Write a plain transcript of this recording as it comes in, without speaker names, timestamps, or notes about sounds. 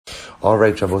All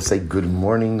right, Shabbos, say good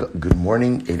morning. Good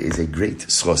morning. It is a great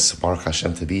schos, Baruch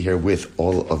Hashem, to be here with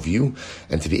all of you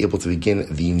and to be able to begin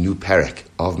the new parak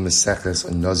of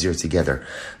Maseches Nazir together.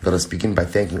 Let us begin by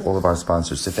thanking all of our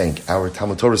sponsors, to thank our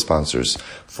Talmud Torah sponsors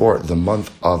for the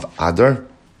month of Adar.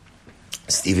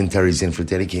 Stephen Terry's in for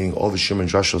dedicating all the Shuman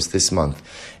Drashos this month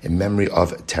in memory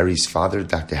of Terry's father,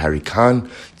 Dr. Harry Kahn,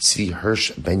 Tzvi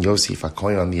Hirsch Ben Yosef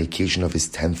HaKohen, on the occasion of his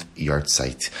 10th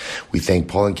yahrzeit. We thank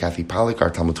Paul and Kathy Pollack, our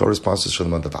Talmud Torah sponsors for the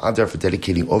month of Adar, for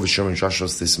dedicating all the Shuman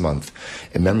Drashos this month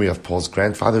in memory of Paul's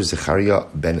grandfather, Zechariah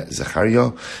Ben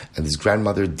Zechariah, and his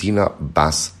grandmother, Dina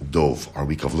Bas Dov. Our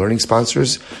week of learning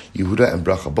sponsors, Yehuda and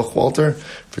Bracha Buchwalter,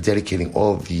 for dedicating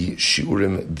all of the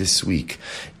shiurim this week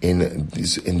in the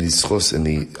schos,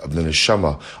 of the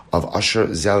neshama of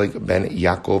Asher Zelig Ben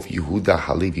Yaakov Yehuda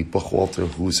Halevi Buchwalter,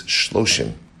 whose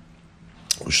Shloshim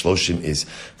is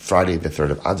Friday the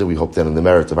 3rd of Adar. We hope that in the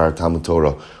merit of our Talmud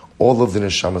Torah, all of the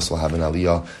neshamas will have an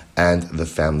aliyah and the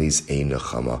families a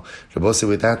nechama. Rabbi,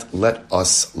 with that, let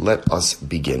us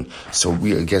begin. So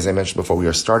we, as I mentioned before, we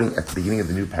are starting at the beginning of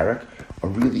the new parak, a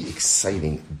really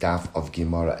exciting daf of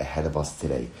Gemara ahead of us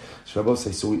today. So Rabbi,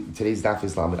 today's daf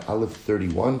is Lamed Aleph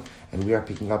 31, and we are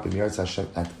picking up in Yirtzeh Hashem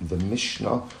at the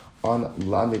Mishnah on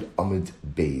Lamed Amud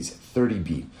Beis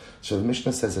 30b. So the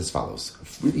Mishnah says as follows: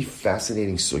 a really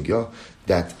fascinating sugya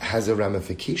that has a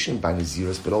ramification by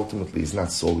Naziros, but ultimately is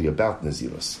not solely about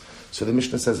Naziros. So the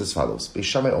Mishnah says as follows: Beis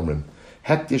Shammai Omrim,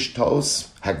 Hekdish Taos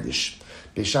Hekdish.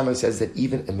 Beis Shammai says that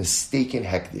even a mistaken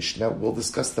Hekdish. Now we'll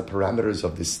discuss the parameters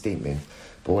of this statement,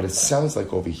 but what it sounds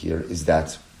like over here is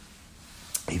that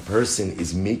a person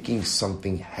is making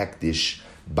something Hekdish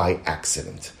by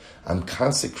accident. I'm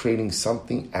consecrating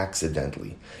something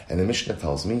accidentally. And the Mishnah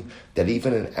tells me that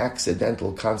even an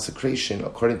accidental consecration,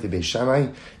 according to Beis Shammai,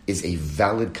 is a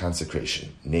valid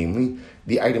consecration. Namely,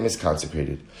 the item is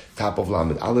consecrated. Top of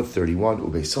Lamed Aleph 31,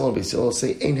 Beis Hillel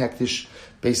say, Ein Hekdish.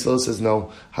 Beis Hillel says,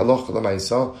 no, Halacha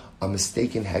l'maisa, a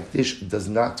mistaken Hekdish does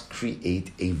not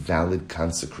create a valid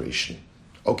consecration.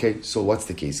 Okay, so what's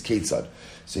the case? Ketzad.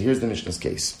 So here's the Mishnah's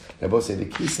case. Now, both say the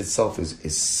case itself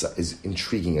is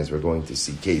intriguing, as we're going to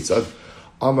see. Ketzad.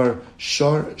 Amar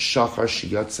Shar Shachar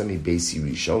Shiyatzami Beisi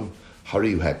Rishon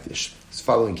Hariyu Hekdish. It's the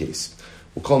following case.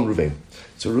 We'll call him Ruvain.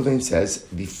 So Ruvain says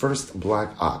the first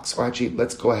black ox. Or actually,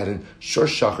 let's go ahead and Shar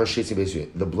Shachar Shiyatzami Beisi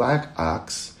Rishon. The black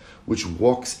ox which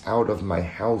walks out of my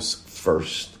house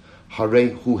first.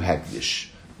 Harehu Hekdish.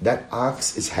 That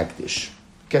ox is Hekdish.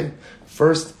 Okay?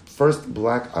 First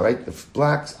black, all right, the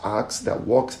black ox that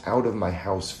walks out of my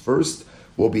house first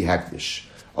will be Hekdish.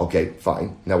 Okay,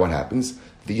 fine. Now what happens?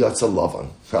 The Yatza Lavan.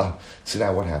 So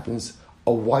now what happens?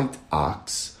 A white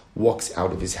ox walks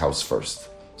out of his house first.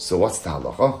 So what's the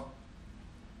halacha?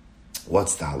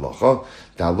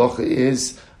 The halacha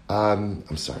is,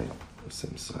 I'm sorry,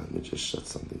 let me just shut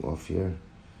something off here.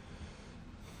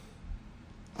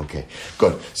 Okay,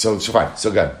 good. So fine. So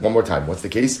good. One more time. What's the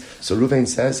case? So Ruvain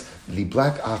says, the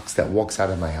black ox that walks out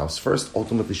of my house first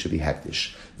ultimately should be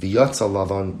Hekdish. The Yatza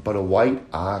Lavan, but a white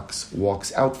ox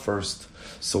walks out first.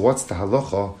 So what's the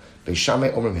halacha? Beis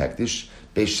Shammai Omrim Hekdish.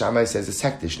 Beis Shammai says it's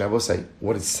Hekdish. Now we'll say,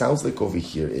 what it sounds like over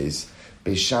here is,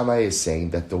 Beis Shammai is saying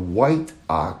that the white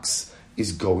ox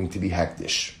is going to be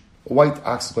Hekdish. A white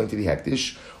ox is going to be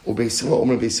Hekdish. Or Beis Hillel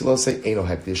Omrim, Beis Hillel say, Eino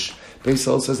Hekdish. Beis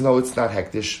Hillel says, no, it's not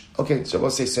Hekdish. Okay, so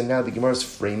we'll say, so now the Gemara is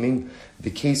framing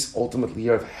the case ultimately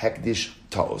here of Hekdish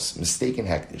Taos, mistaken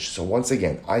Hekdish. So once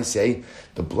again, I say,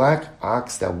 the black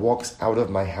ox that walks out of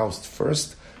my house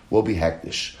first will be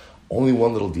Hekdish. Only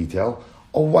one little detail,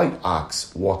 a white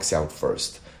ox walks out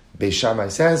first. Beis Shammai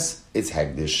says, it's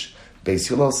Hekdish. Beis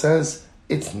Hillel says,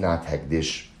 it's not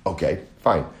Hekdish. Okay,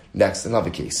 fine. Next,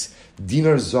 another case.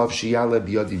 Dinar Zav Shiyale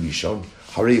Biyadi Rishon,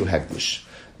 Hareyu Hekdish.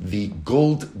 The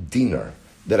gold dinar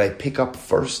that I pick up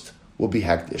first will be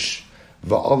Hekdish.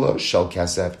 Va'ala shel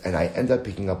kasef, and I end up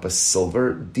picking up a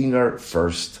silver dinar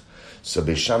first. So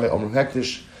Beis Shammai Omrim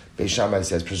Hekdish. Beis Shammai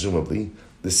says, presumably,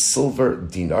 the silver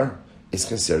dinar is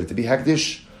considered to be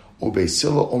Hekdish. Or Beis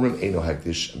Hillel Omrim Eino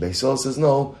Hekdish. Beis Hillel says,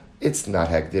 no, it's not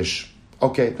Hekdish.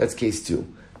 Okay, that's case 2.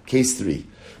 Case 3.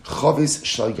 Chavis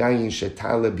shel yayin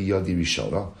shetale biyadi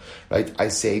rishona. Right? I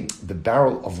say the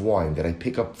barrel of wine that I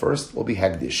pick up first will be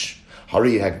Hekdish.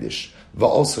 Hari Hekdish.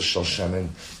 Va'alsa shel shemen.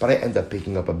 But I end up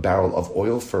picking up a barrel of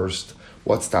oil first.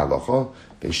 What's the halacha?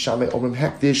 Beis Shammai omrim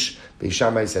hektish. Beis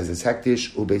Shammai says it's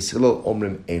hektish. Ubeis Hillel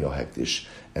omrim eino hektish.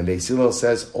 And Beis Hillel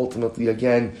says, ultimately,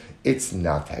 again, it's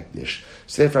not hektish.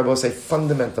 So therefore, I will say,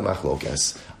 fundamental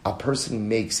machlokes. A person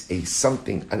makes an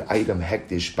item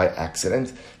hektish by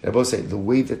accident. And I will say, the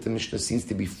way that the Mishnah seems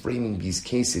to be framing these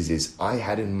cases is, I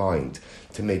had in mind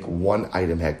to make one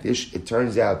item hektish. It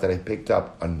turns out that I picked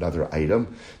up another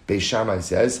item. Beis Shammai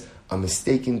says, a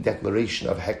mistaken declaration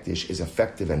of hektish is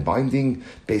effective and binding.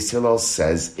 Beis Hillel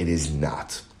says it is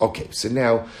not. Okay, so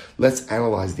now let's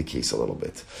analyze the case a little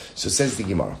bit. So says the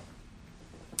Gemara,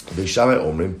 Beis Shammai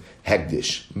omrim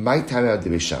hektish. My time out the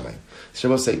Beis Shammai. So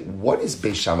we'll say, what is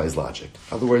Beis Shammai's logic?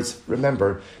 In other words,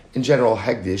 remember, in general,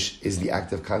 hektish is the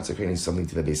act of consecrating something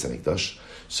to the Beis Hamikdash.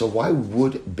 So why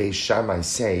would Beis Shammai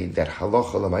say that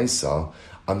halacha l'maisa,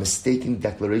 a mistaken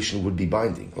declaration, would be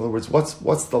binding? In other words, what's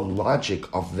the logic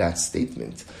of that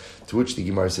statement? To which the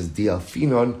Gemara says,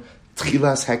 Dialfinon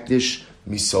tchilas hektish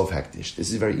misov hektish.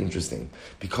 This is very interesting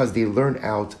because they learn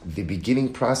out the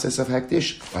beginning process of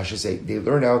hektish. I should say they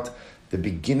learn out the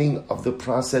beginning of the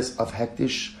process of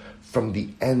hektish from the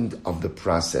end of the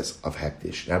process of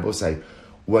hektish. Now, I will say,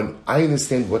 when I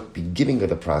understand what beginning of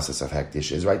the process of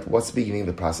hektish is, right? What's the beginning of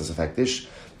the process of hektish?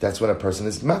 That's when a person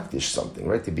is makdish something,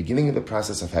 right? The beginning of the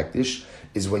process of hektish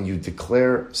is when you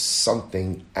declare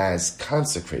something as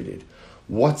consecrated.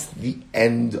 What's the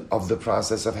end of the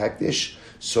process of hektish?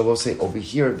 So we'll say over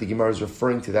here, the Gemara is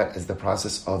referring to that as the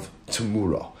process of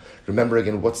temura. Remember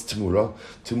again, what's temura?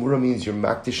 Temura means you're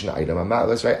makdish an item.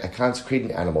 That's right, I consecrate an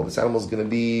animal. This animal is going to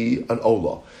be an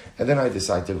ola. And then I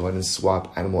decide to go ahead and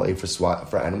swap animal A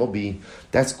for animal B.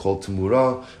 That's called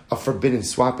temura, a forbidden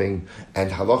swapping.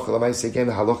 And halacha l'maisa, again,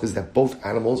 the halacha is that both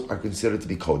animals are considered to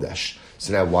be kodesh.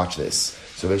 So now watch this.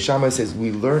 So Beis Shammai says,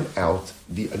 we learn out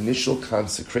the initial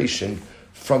consecration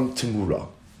from temura.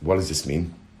 What does this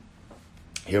mean?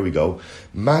 Here we go.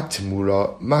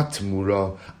 Matmura,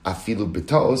 afilu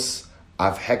b'taos,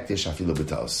 av hektish afilu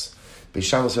b'taos. Beis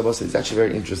Shammai says it's actually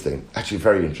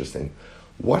very interesting.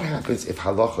 What happens if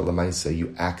halacha l'maisa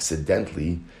you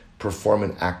accidentally perform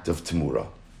an act of temura?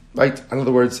 Right? In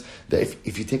other words,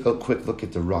 if you take a quick look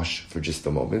at the rush for just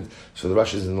a moment, so the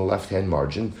rush is in the left-hand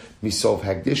margin, misov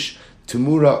hektish,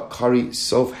 temura kari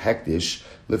sof hektish,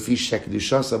 lefi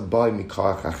shekdushasa by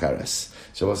mikach acheres.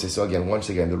 So once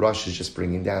again, the rush is just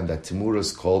bringing down that temura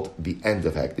is called the end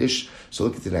of hektish. So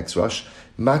look at the next rush.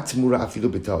 Ma temura afilu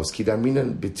b'taos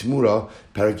kidaminan b'temura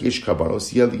parakish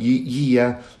karbanos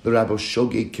yiyah l'rabo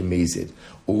shogeg kemezid.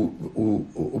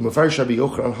 Umefarish Rabbi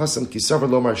Yochanan Hasan kisavar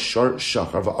lomar shar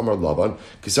shachar va'amar lavan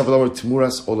kisavar lomar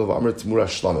temuras olav va'amar temuras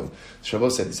shlamim.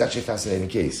 Shabbos said it's actually a fascinating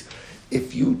case.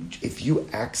 If you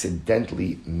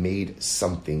accidentally made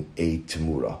something a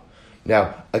temura.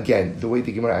 Now, again, the way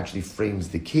the Gemara actually frames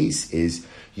the case is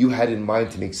you had in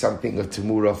mind to make something a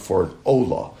temura for an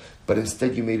ola, but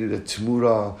instead you made it a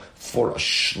temura for a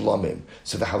shlamim.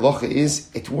 So the halacha is,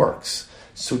 it works.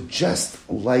 So just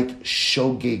like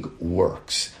shogeg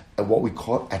works, and what we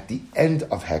call at the end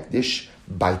of hektish,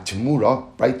 by temura,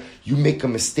 right? You make a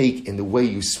mistake in the way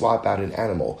you swap out an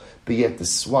animal, but yet the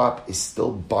swap is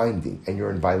still binding and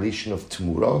you're in violation of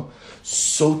temura.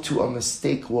 So too a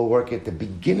mistake will work at the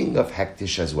beginning of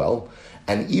hektish as well.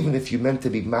 And even if you meant to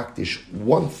be makdish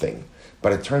one thing,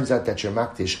 but it turns out that you're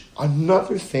makdish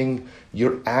another thing,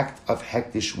 your act of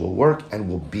hektish will work and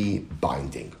will be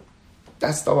binding.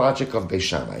 That's the logic of Beis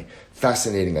Shammai.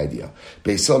 Fascinating idea.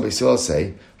 Beis Hillel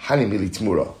say, Hani mili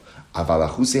temura.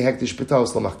 Avalachuse hektish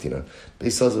b'taos lo machtina.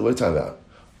 Beis Hillel says, what are you talking about?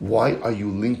 Why are you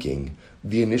linking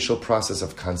the initial process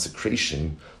of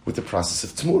consecration with the process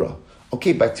of temura?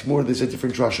 Okay, by temura there's a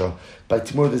different drasha. By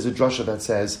temura there's a drasha that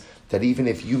says that even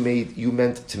if you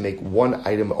meant to make one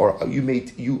item, or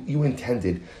you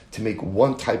intended to make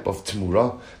one type of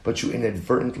temura, but you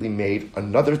inadvertently made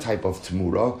another type of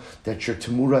temura, that your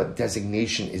temura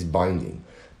designation is binding.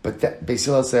 But that Beis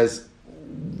Hillel says,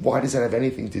 why does that have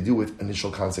anything to do with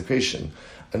initial consecration?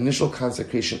 Initial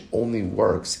consecration only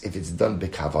works if it's done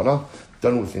b'kavana,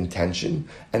 done with intention,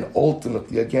 and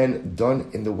ultimately, again, done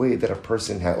in the way that a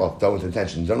person had, done with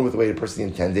intention, done with the way the person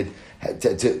intended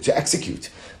to execute.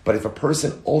 But if a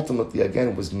person ultimately,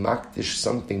 again, was makdish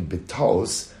something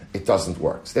b'taos, it doesn't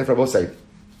work. So therefore, I will say,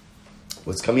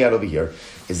 what's coming out over here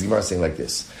is the Gemara saying like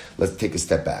this. Let's take a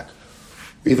step back.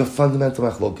 We have a fundamental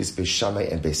machlokes Beis Shammai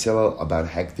and Beis Hillel about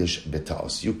hektish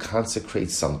b'taos. You consecrate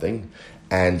something,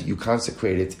 and you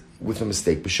consecrate it with a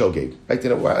mistake, b'shogeg. Right?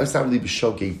 It's not really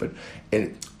b'shogeg, but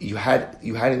you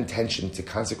had intention to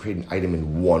consecrate an item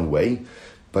in one way,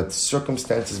 but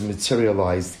circumstances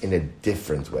materialized in a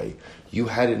different way. You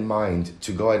had in mind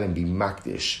to go ahead and be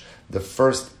makdish, the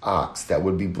first ox that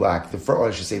would be black, the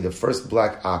first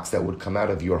black ox that would come out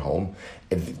of your home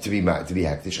to be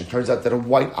hektish. It turns out that a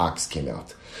white ox came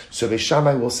out. So Beis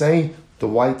Shammai will say the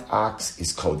white ox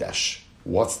is kodesh.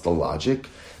 What's the logic?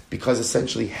 Because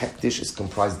essentially hektish is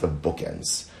comprised of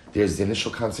bookends. There's the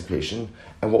initial consecration,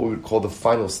 and what we would call the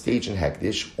final stage in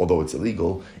hektish, although it's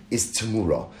illegal, is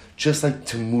temura. Just like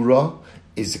temura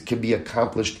can be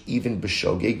accomplished even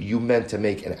b'shogeg. You meant to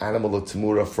make an animal a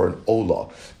temura for an ola,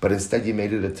 but instead you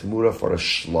made it a temura for a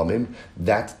shlamim.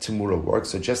 That temura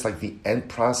works. So just like the end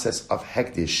process of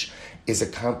hektish is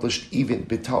accomplished even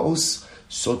b'taos,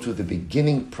 so too the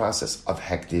beginning process of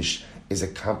hektish is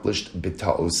accomplished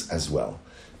b'taos as well.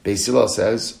 Beis Hillel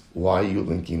says, why are you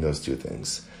linking those two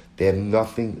things? They have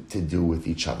nothing to do with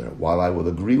each other. While I will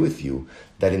agree with you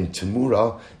that in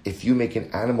Temura, if you make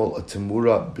an animal a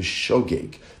Temura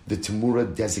b'shogeg, the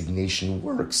Temura designation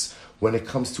works. When it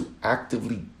comes to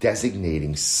actively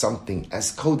designating something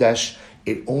as Kodesh,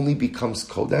 it only becomes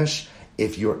Kodesh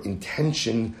if your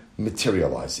intention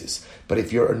materializes. But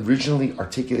if your originally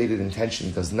articulated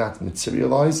intention does not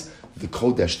materialize, the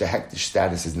Kodesh, the hektish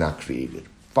status is not created.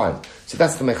 Fine. So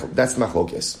that's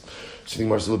machlokes. So the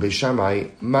Gemara says, Beis Shammai,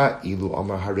 ma ilu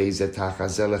amar hareze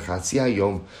tachazel lechatzi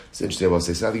hayom. It's interesting about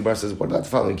this. Now the Gemara says, what about the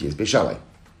following case? Beis Shammai.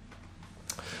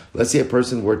 Let's say a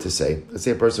person were to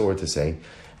say,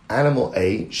 animal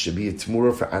A should be a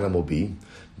temura for animal B,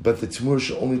 but the temura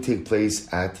should only take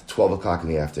place at 12 o'clock in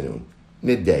the afternoon,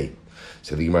 midday.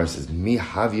 So the Gemara says, mi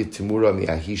havya temura mi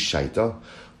ahi shaita.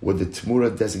 Would the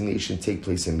temura designation take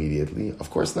place immediately? Of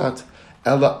course not.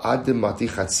 Ela adim mati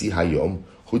chatzi hayom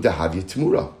hu dahavya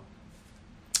temura.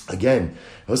 Again,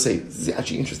 he'll say, this is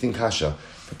actually interesting kasha.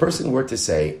 If a person were to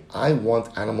say, I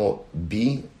want animal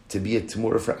B to be a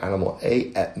temura for animal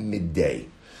A at midday.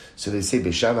 So they say,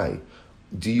 Beis Shammai,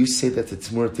 do you say that the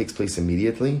temura takes place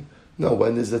immediately? No,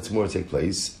 when does the temura take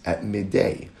place? At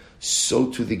midday.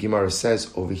 So too the Gemara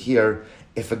says over here,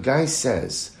 if a guy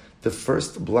says, the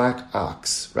first black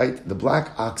ox, right? The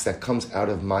black ox that comes out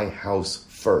of my house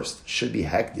first should be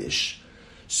hektish.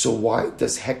 So why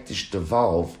does hektish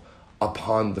devolve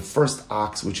upon the first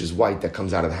ox, which is white, that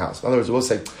comes out of the house? In other words, we'll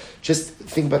say, just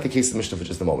think about the case of the Mishnah for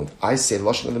just a moment. I say, the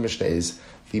lashon of the Mishnah is,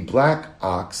 the black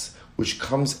ox, which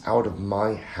comes out of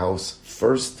my house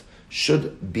first,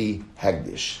 should be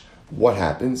hektish. What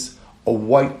happens? A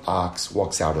white ox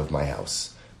walks out of my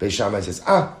house. Beis Shammai says,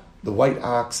 the white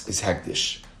ox is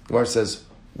hektish. The Gemara says,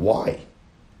 why?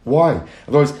 Why? In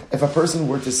other words, if a person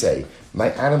were to say, my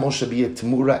animal should be a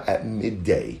temura at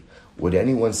midday, would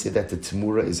anyone say that the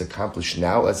temura is accomplished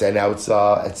now? Let's say now it's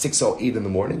at 6:08 in the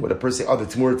morning. Would a person say, the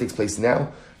temura takes place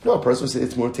now? No, a person would say the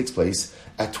temura takes place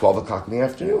at 12 o'clock in the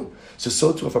afternoon.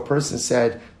 So too, if a person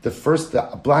said, the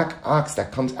black ox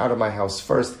that comes out of my house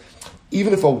first,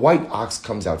 even if a white ox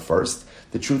comes out first,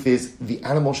 the truth is, the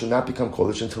animal should not become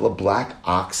kodesh until a black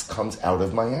ox comes out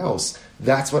of my house.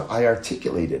 That's what I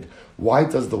articulated. Why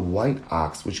does the white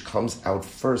ox, which comes out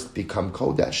first, become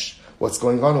kodesh? What's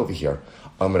going on over here?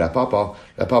 Rav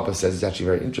Papa says it's actually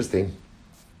very interesting.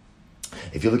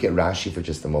 If you look at Rashi for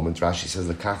just a moment, Rashi says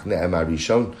Lekach ne'emar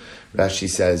rishon. Rashi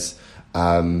says,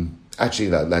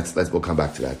 we'll come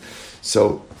back to that.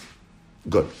 So,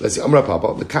 good. Let's see. Rav Papa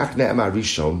Lekach ne'emar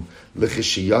rishon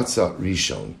lechishiyatza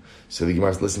rishon. So the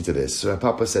Gemara, listen to this. So Rav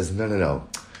Papa says, no.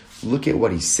 Look at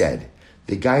what he said.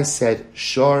 The guy said,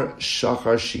 Shor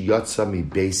shachar shiyatza mi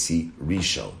beisi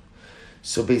rishon.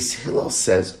 So Beis Hillel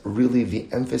says, really the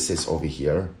emphasis over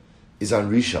here is on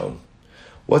Rishon.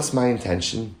 What's my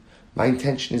intention? My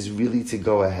intention is really to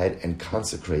go ahead and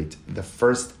consecrate the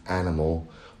first animal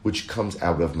which comes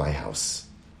out of my house.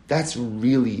 That's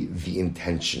really the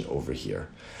intention over here.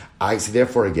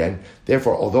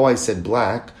 Therefore, although I said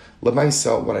black,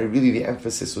 Lamaisa, the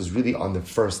emphasis was really on the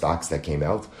first ox that came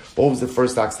out. What was the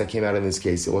first ox that came out in this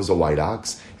case? It was a white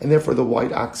ox. And therefore the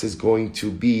white ox is going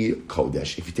to be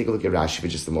Kodesh. If you take a look at Rashi for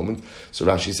just a moment. So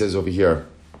Rashi says over here,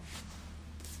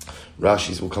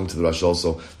 We'll come to the Rashi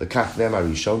also. The Kach Ne'emar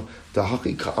Rishon, the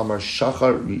Haki Ka'amar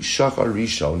Shachar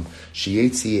Rishon,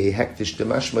 Sheyetzi Hektish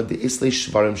Demashma De Islay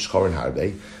Shvarim Shchorin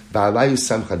Harbe, Ba'alayu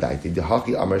Samcha Daiti, the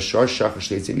Haki Amar Shar Shachar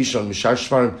Sheyetzi Rishon, Mishar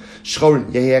Shvarim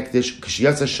Shchorin Yehi Hektish,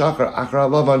 Kishiyatza Shachar Achra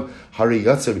Lavan, Hari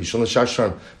Yatza Rishon L'Shar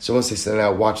Shvarim. So we'll say, so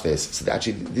now watch this. So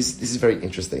actually, this is very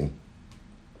interesting.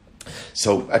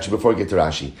 So actually, before we get to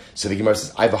Rashi, so the Gemara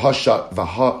says, I v'hashar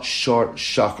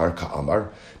shachar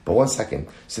ka'amar. But one second.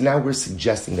 So now we're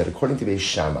suggesting that according to Beis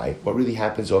Shammai, what really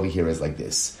happens over here is like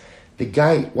this. The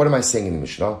guy, what am I saying in the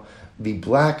Mishnah? The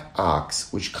black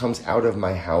ox, which comes out of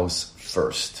my house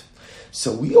first.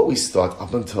 So we always thought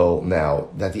up until now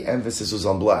that the emphasis was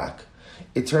on black.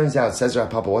 It turns out, says Rav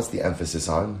Papa, what's the emphasis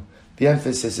on? The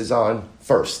emphasis is on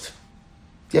first.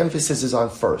 The emphasis is on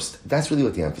first. That's really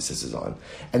what the emphasis is on.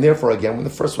 And therefore, again, when the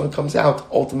first one comes out,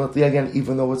 ultimately, again,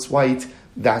 even though it's white,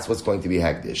 that's what's going to be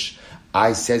Hegdish.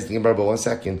 I says the Gemara, but 1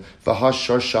 second,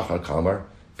 V'hashar shachar kamar,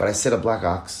 but I said a black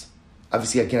ox.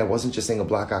 Obviously, again, I wasn't just saying a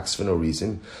black ox for no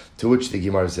reason. To which the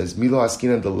Gemara says, Milo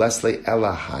askinan the lesle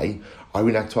elahai. Are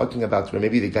we not talking about where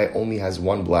maybe the guy only has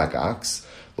one black ox?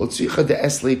 L'tzicha de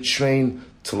esle train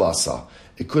tulasa.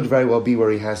 It could very well be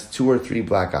where he has 2 or 3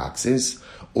 black oxes.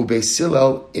 Beis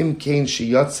Hillel imkein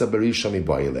sheyatza berishon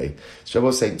mibayile. So I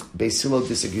will say Beis Hillel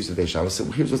disagrees with Beis Shammai. So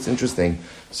here's what's interesting.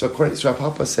 So according to Rav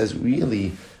Papa says,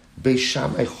 really, Beis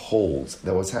Shammai holds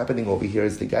that what's happening over here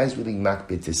is the guy's really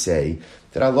makbid to say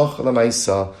that Allah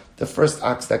Lamaisa, the first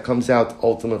ox that comes out,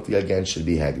 ultimately again should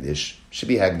be Hegdish.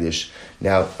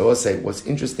 Now, I will say what's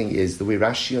interesting is the way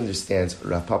Rashi understands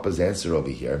Rav Papa's answer over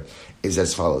here is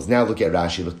as follows. Now look at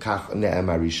Rashi. L'kach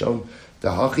ne'emar rishon. The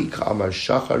hachi ka'amar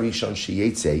shachar rishon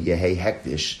sheyetze yehei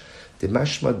hekdish. The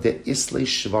mashma de isle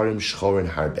shvarim shchorin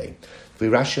harbe. The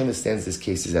way Rashi understands this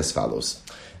case is as follows.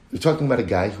 We're talking about a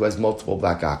guy who has multiple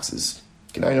black oxes.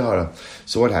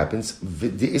 So what happens? The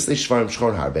isle shvarim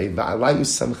shchorin harbe. Va'alayu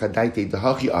samchadaite the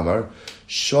hachi amar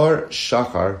shor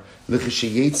shachar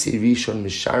l'chesheyetze rishon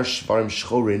mishar shvarim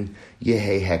shchorin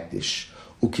yehei hekdish.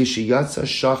 Ukishiyatza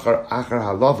shachar achar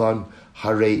halavan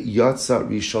hare yatza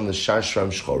rishon l'shar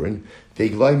shvarim shchorin. So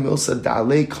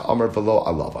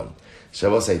I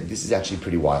will say, this is actually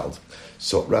pretty wild.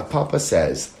 So Rav Papa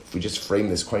says, if we just frame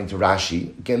this according to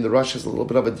Rashi, again, the Rashi has a little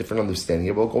bit of a different understanding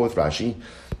here, we'll go with Rashi,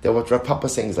 that what Rav Papa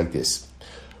is saying is like this.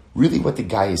 Really what the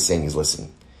guy is saying is,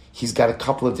 listen, he's got a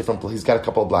couple of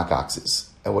black oxes.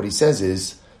 And what he says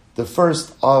is, the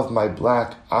first of my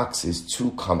black oxes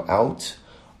to come out,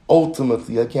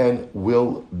 ultimately, again,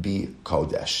 will be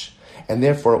Kodesh. And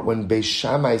therefore, when Beis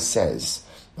Shammai says,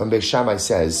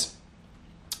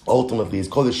 ultimately, is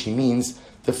Kodesh, he means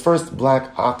the first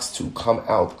black ox to come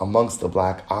out amongst the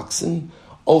black oxen,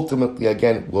 ultimately,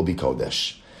 again, will be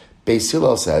Kodesh. Beis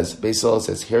Hillel says,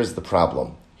 here's the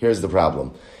problem.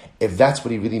 If that's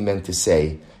what he really meant to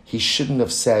say, he shouldn't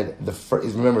have said the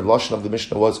first. Remember, the lashon of the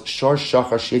Mishnah was Shor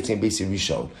Shachar Sheyetzei Beis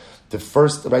Rishon. The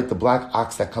first, right, the black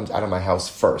ox that comes out of my house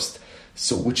first.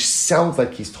 So, which sounds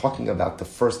like he's talking about the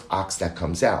first ox that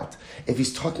comes out. If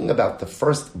he's talking about the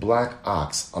first black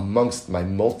ox amongst my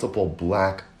multiple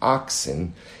black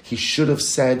oxen, he should have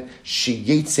said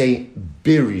Sheyetze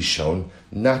Birishon,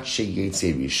 not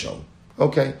Sheyetze Rishon.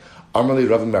 Okay. Amarli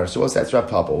Rav Meir. So what's that? Rav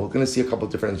Papa. We're going to see a couple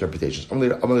of different interpretations.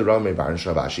 Amarli Rav Meir and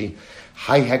Shavashi.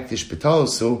 Hi hektish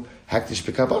b'taosu, hektish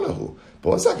b'kavanahu. But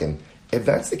 1 second. If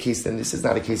that's the case, then this is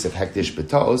not a case of hektish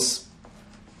b'taos.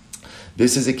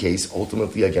 This is a case,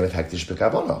 ultimately, again, of hektish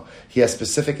b'kavana. He has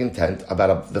specific intent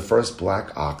about the first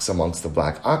black ox amongst the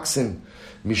black oxen.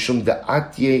 Mishum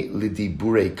da'atye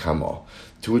lidibure kamo.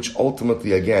 To which,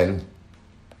 ultimately, again,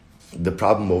 the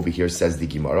problem over here, says the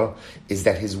Gemara, is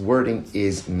that his wording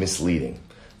is misleading.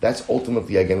 That's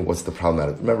ultimately, again, what's the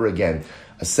problematic. Remember, again,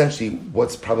 essentially,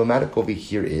 what's problematic over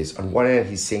here is, on one hand,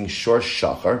 he's saying shor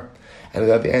shachar, and on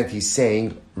the other hand, he's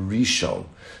saying rishon.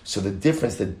 So the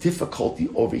difficulty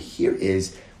over here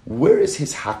is, where is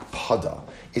his hakpada?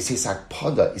 Is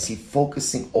he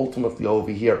focusing ultimately over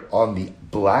here on the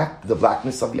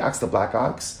blackness of the ox, the black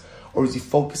ox? Or is he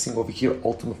focusing over here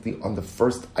ultimately on the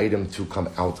first item to come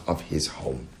out of his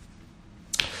home?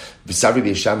 So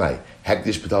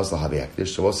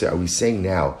we'll say, are we saying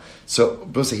now? So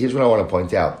we'll say, here's what I want to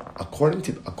point out. According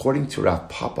to Rav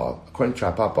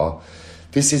Papa,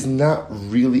 this is not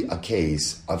really a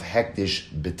case of hektish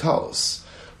b'taos,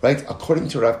 right? According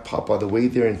to Rav Papa, the way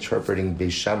they're interpreting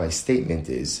Beis Shammai's statement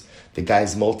is the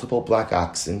guy's multiple black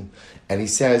oxen, and he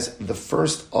says the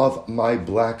first of my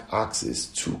black oxes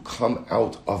to come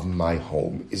out of my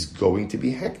home is going to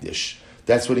be hektish.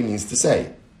 That's what he means to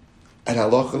say. And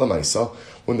halacha l'maisa,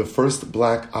 when the first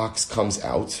black ox comes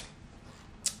out,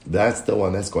 that's the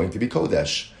one that's going to be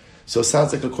kodesh. So it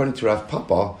sounds like, according to Rav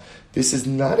Papa, this is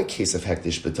not a case of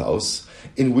hektish b'taos,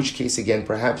 in which case, again,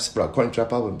 perhaps, according to Rav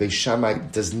Papa, Beis Shammai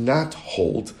does not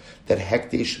hold that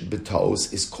hektish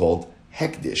b'taos is called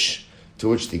hekdish. To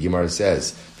which the Gemara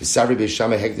says, "V'savri Beis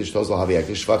Shammai hekdish b'taos l'havi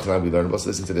hekdish." We learn. Let's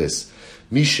listen to this.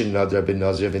 Mishin nadar ben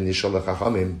nazir v'nishol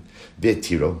l'chachamim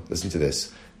v'etiro. Listen to this.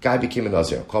 Guy became a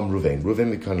nazir. Call him Ruvain. Ruvain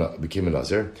became a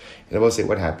nazir. And I will say,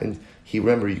 what happened?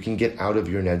 remember, you can get out of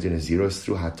your neder naziros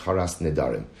through hataras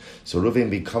nedarim. So Reuven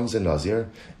becomes a nazir,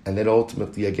 and then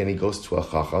ultimately again he goes to a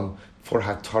chacham for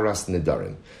hataras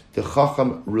nedarim. The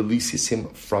chacham releases him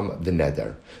from the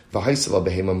neder. V'haisala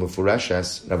behema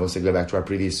mufurashes. Now, if I go back to our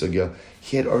previous sugya,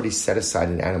 he had already set aside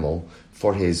an animal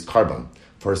for his karban,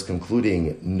 for his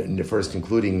concluding neder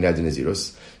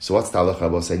nazirus. So what's the halacha? I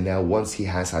will say now, once he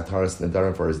has hataras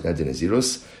nedarim for his neder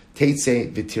nazirus,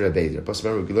 teitze v'tira beider. But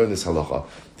remember, we learned this halacha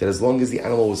that as long as the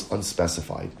animal was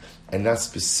unspecified and not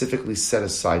specifically set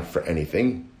aside for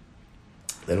anything,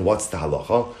 then what's the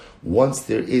halacha? Once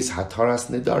there is hataras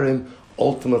nedarim,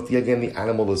 ultimately again the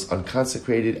animal is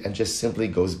unconsecrated and just simply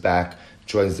goes back,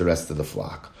 joins the rest of the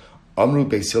flock. Amru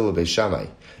Beis Hillel Beis Shammai.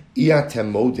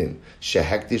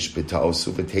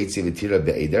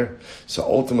 So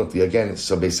ultimately, again,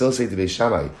 so Beis Hillel said to Beis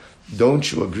Shammai,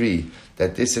 don't you agree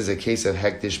that this is a case of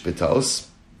hektish b'taos?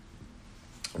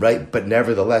 Right? But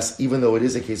nevertheless, even though it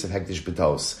is a case of hektish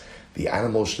b'taos, the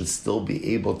animal should still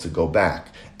be able to go back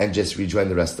and just rejoin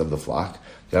the rest of the flock.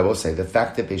 Then I will say, the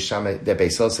fact that Beis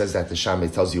Hillel says that the Shammai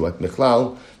tells you what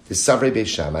Michlal, the Savrei Beis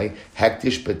Shammai,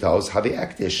 hektish b'taos, have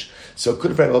hektish. So it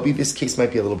could very well be this case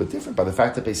might be a little bit different, but the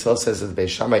fact that Beis Hillel says that Beis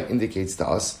Shammai indicates to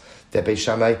us that Beis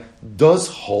Shammai does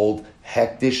hold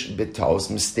hektish b'taos,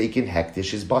 mistaken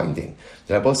hektish is binding.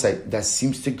 Then I will say, that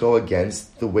seems to go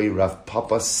against the way Rav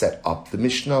Papa set up the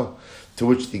Mishnah, to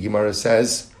which the Gemara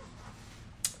says,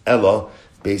 Ella,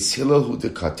 Beis Hillel hu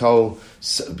dekato.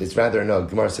 It's rather no.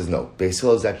 Gemara says no. Beis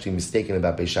Hillel is actually mistaken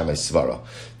about Beis Shammai's svara.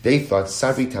 They thought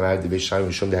Sarvi Tamar the Beis Shammai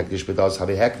Mishum the Hektish B'Daos Have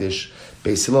Hektish.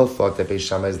 Beis Hillel thought that Beis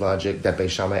Shammai's logic, that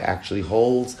Beis Shammai actually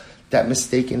holds that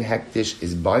mistaken Hektish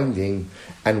is binding,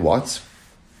 and what?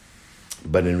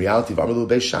 But in reality, V'Amru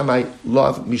Beis Shammai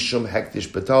love Mishum Hektish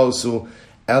B'Daosu.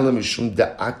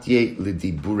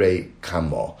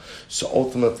 So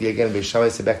ultimately, again, Beis Shammai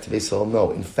said back to Beis Hillel,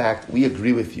 no, in fact, we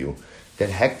agree with you that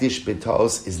hektish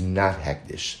b'taos is not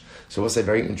hektish. So we'll say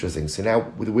very interesting. So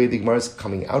now, with the way the Gemara is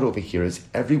coming out over here is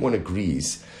everyone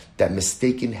agrees that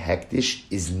mistaken hektish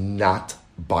is not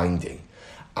binding.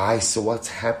 So what's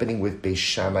happening with Beis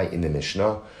Shammai in the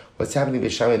Mishnah? What's happening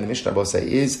with Beis Shammai in the Mishnah, I will say,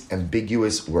 is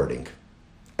ambiguous wording.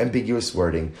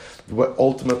 What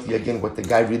ultimately, again, what the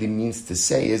guy really means to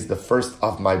say is the first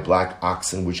of my black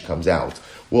oxen which comes out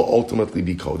will ultimately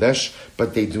be Kodesh,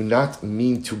 but they do not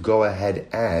mean to go ahead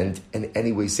and in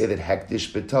any way say that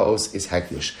Hektish B'Taos is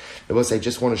Hektish. I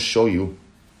just want to show you,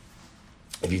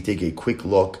 if you take a quick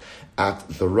look at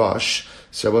the Rush,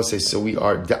 so I will say, so we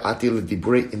are Da'ati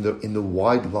L'Dibre in the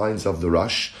wide lines of the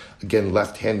Rush, again,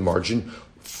 left-hand margin,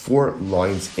 4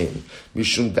 lines in.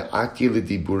 Mishum da'ati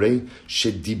l'dibure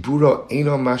shedibura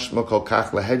eino mashma kol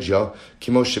kach lehedja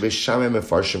kimo shebeis Shammai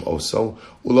mefarshim oso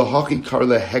ulahachi kar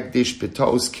lehekdish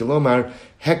b'taos kilomar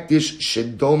hekdish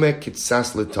shedome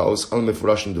kitsas l'taos al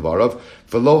mefurashim devarav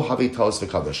v'lo havi taos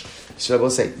v'kadosh. So I will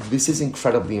say, this is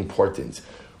incredibly important.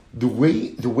 The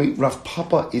way Rav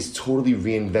Papa is totally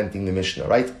reinventing the Mishnah,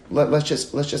 right? Let's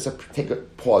just take a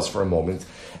pause for a moment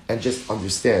and just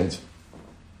understand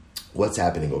what's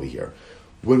happening over here.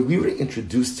 When we were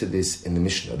introduced to this in the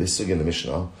Mishnah, this sugya in the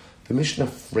Mishnah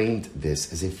framed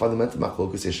this as a fundamental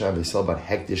machlokus Yeshana Beis Hillel about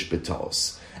hektish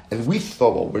b'taos. And we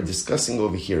thought what we're discussing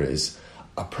over here is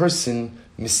a person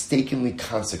mistakenly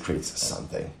consecrates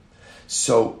something.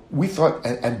 So we thought,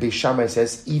 and Beis Shammai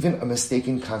says, even a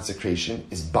mistaken consecration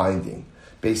is binding.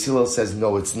 Beis Hillel says,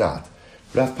 no, it's not.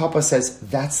 Rav Papa says,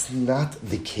 that's not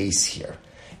the case here.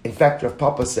 In fact, Rav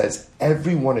Papa says,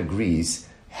 everyone agrees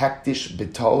hektish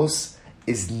b'taos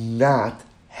is not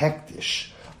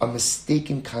hektish. A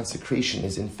mistaken consecration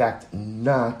is in fact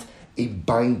not a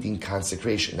binding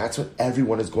consecration. That's what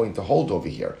everyone is going to hold over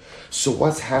here. So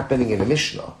what's happening in the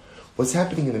Mishnah? What's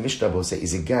happening in the Mishnah, I will say,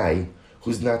 is a guy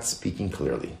who's not speaking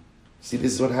clearly. See,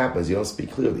 this is what happens. You don't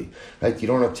speak clearly, right? You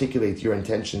don't articulate your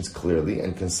intentions clearly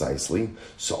and concisely.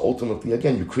 So ultimately,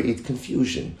 again, you create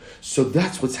confusion. So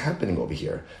that's what's happening over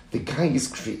here. The guy is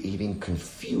creating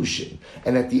confusion.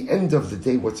 And at the end of the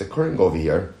day, what's occurring over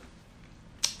here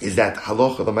is that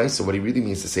halacha l'maisa, what he really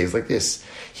means to say is like this.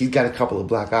 He's got a couple of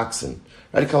black oxen,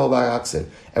 right? A couple of black oxen.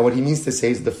 And what he means to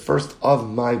say is the first of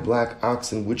my black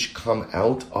oxen which come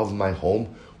out of my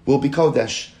home will be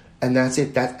Kodesh. And that's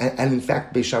it. And in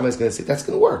fact, Beis Shammai is going to say that's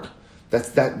going to work.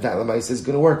 That Lamaisa is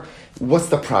going to work. What's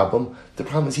the problem? The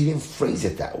problem is he didn't phrase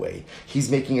it that way. He's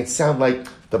making it sound like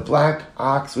the black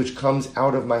ox which comes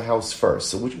out of my house first.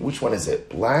 So which one is it?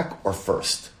 Black or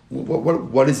first?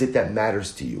 What is it that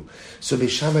matters to you? So Beis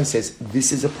Shammai says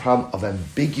this is a problem of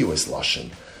ambiguous lashon.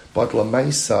 But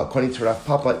Lamaisa, according to Rav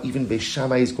Papa, even Beis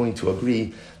Shammai is going to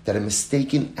agree that a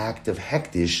mistaken act of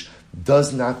hektish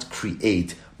does not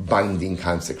create binding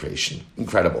consecration.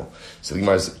 Incredible. So the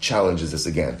Gemara challenges this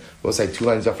again. We'll say 2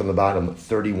 lines up from the bottom,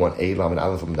 31a, Lamed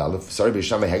Aleph, Lamed Aleph. Sorry, Beis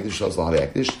Shammai Hekdesh, Shos Lo Have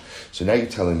Hekdesh. So now you're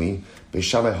telling me Beis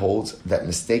Shammai holds that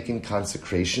mistaken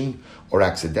consecration or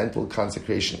accidental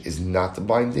consecration is not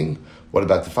binding. What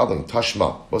about the following?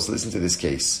 Tashma. Let's listen to this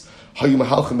case. Hayu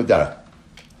Mahalchim B'Derech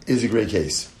is a great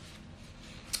case.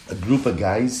 A group of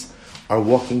guys are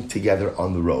walking together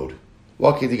on the road.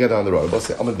 Walking together on the road. We'll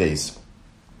say Amad Beis.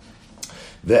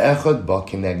 The echad ba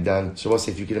kinegdan. So we'll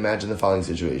say, if you can imagine the following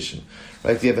situation,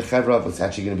 right? If you have a chevra, it's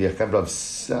actually going to be a chevra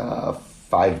of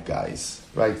 5 guys,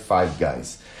 right? 5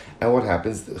 guys. And what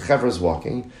happens? The chevra is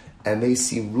walking, and they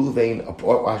see Ruvain,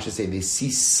 or I should say, they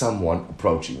see someone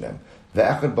approaching them. The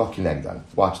echad ba kinegdan.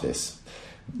 Watch this.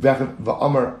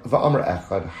 Va'amar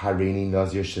echad harini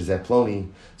nazir shezeh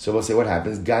ploni. So we'll say, what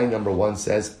happens? Guy number 1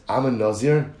 says, I'm a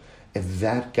nazir if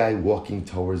that guy walking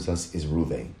towards us is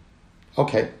Ruvain.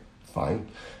 Okay. Fine.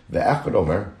 The Echad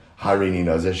Omer, Harini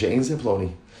Nazir She'ein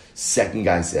Zeploni. Second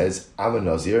guy says, I'm a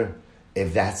Nazir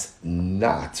if that's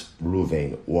not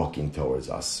Ruvain walking towards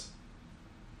us.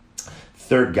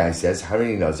 Third guy says,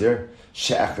 Harini Nazir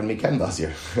She'echad Mikem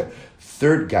Nazir.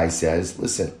 Third guy says,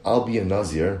 listen, I'll be a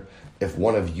Nazir if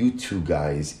one of you 2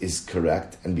 guys is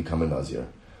correct and become a Nazir.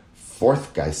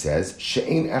 Fourth guy says,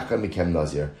 She'ein Echad Mikem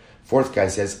Nazir. Fourth guy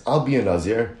says, I'll be a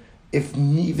Nazir if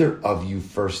neither of you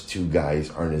first 2 guys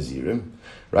are Nazirim,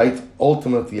 right?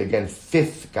 Ultimately, again,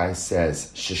 5th guy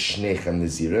says, Sheshnechem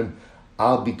Nazirim,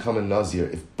 I'll become a Nazir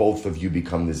if both of you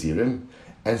become Nazirim.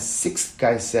 And 6th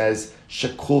guy says,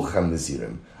 Shekulchem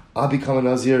Nazirim, I'll become a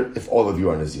Nazir if all of you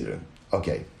are Nazirim.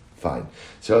 Okay, fine.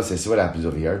 So I'll say, so what happens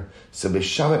over here? So Beis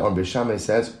Shammai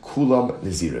says, Kulam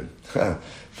Nazirim.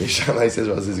 Beis Shammai says,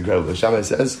 well, this is incredible. Beis Shammai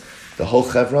says, the whole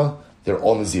Chevra, they're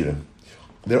all Nazirim.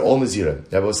 They're all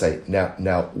Nazirim. Now we'll say,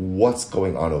 now what's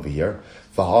going on over here?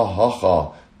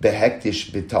 V'ha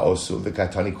behektish b'ta'osu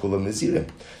v'katani kulam Nazirim.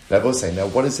 Now we'll say, now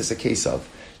what is this a case of?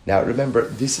 Now remember,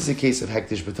 this is a case of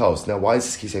hektish b'ta'os. Now why is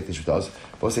this case hektish b'ta'os?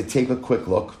 We'll say, take a quick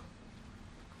look.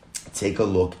 Take a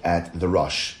look at the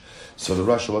Rush. So the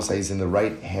Rush, we'll say, is in the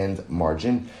right hand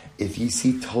margin. If you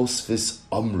see Tosfos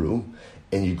Amru,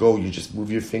 and you just move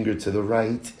your finger to the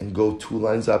right and go 2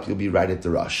 lines up, you'll be right at the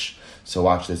Rush. So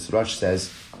watch this. The Rush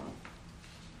says,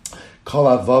 Kol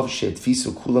avav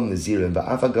she'etfisu kulam nazirim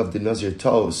va'avagav de nazir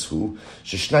to'osu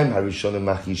sheshnaim harishonim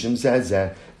machishim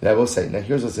zeh. And I will say, now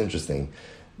here's what's interesting.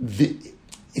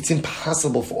 It's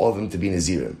impossible for all of them to be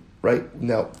nazirim, right?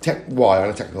 Now, why? On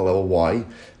a technical level, why?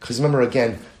 Because remember,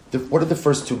 again, what did the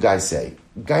first 2 guys say?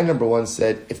 Guy number 1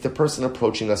 said, if the person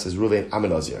approaching us is Ruvain, I'm a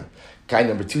Nazir. Guy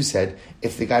number 2 said,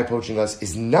 if the guy approaching us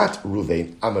is not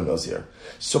Ruvain, I'm a Nazir.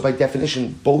 So by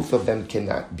definition, both of them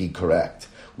cannot be correct,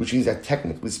 which means that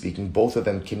technically speaking, both of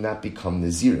them cannot become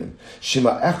Nazirim.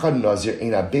 Shema echad Nazir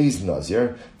ein abeis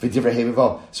Nazir v'divrei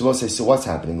hevival. So we'll say, so what's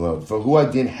happening? Well, for who I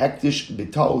din hektish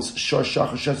b'taos shor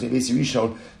shachar shas v'esi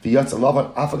rishon v'yatz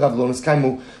alavan afagav lonas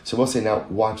kaimu. So we'll say, now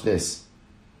watch this.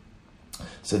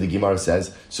 So the Gemara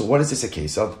says, so what is this a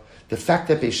case of? The fact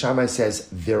that Beis Shammai says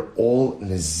they're all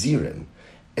Nazirim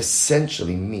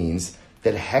essentially means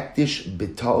that hektish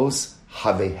b'taos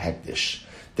have hektish.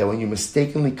 That when you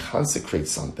mistakenly consecrate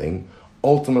something,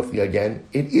 ultimately, again,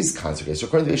 it is consecrated. So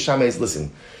according to Beis Shammai,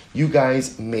 listen, you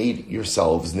guys made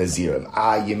yourselves Nazirim.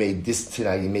 You made this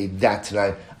tonight, you made that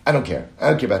tonight. I don't care. I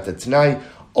don't care about that tonight.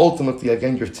 Ultimately,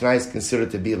 again, your Tanai is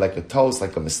considered to be like a toast,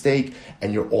 like a mistake,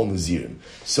 and you're all Nazirim.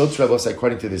 So,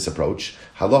 according to this approach,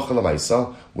 halacha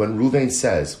l'maisa, when Ruvain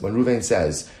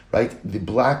says, right, the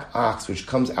black ox which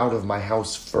comes out of my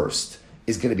house first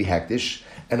is going to be hektish,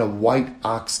 and a white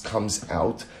ox comes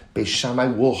out, Beis Shammai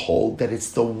will hold that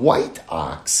it's the white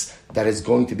ox that is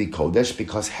going to be kodesh,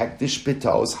 because hektish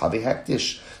b'taos have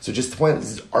hektish. So just the point,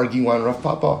 this is arguing on Rav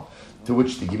Papa, to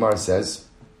which the Gemara says,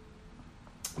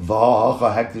 Amri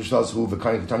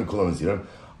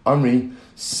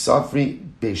Safri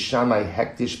Beis Shammai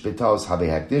hektish b'taos have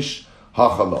hektish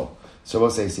hachalo. So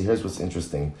we'll say, see, here's what's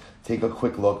interesting. Take a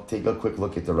quick look at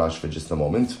the Rush for just a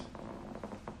moment.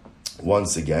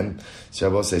 Once again, so I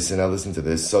will say, so now listen to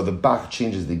this. So the Bach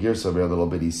changes the gears over a little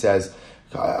bit. He says,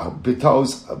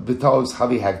 b'taos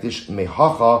havi hektish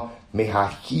mehacha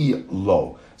mehahi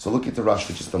lo. So look at the Rush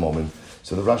for just a moment.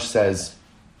 So the Rush says,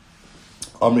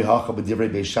 Amri hacha b'divrei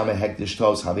Beis Shammai hektish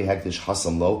tos havi hektish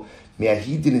hasam lo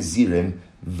me'ahid nazirim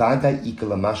vaday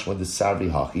ikala mashma de sarvi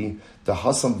hachi the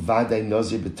hasam vaday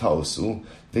nazir b'tosu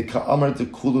the ka'amar de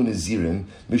kulu nazirim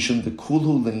mishum de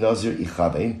kulu le nazir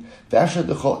ichavein ve'afshar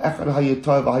dechol echad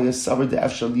hayotay v'hayasavar de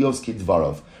afshar lios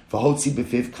kidvarav v'hotzi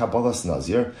b'fiv kabbalas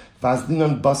nazir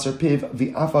v'azlinon basar piv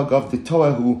v'afagav de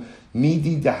toahu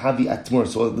midi dahavi atmur.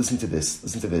 So listen to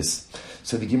this.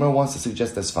 So the Gemara wants to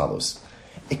suggest as follows.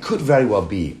 It could very well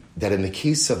be that in the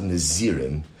case of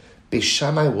Nazirim, Beis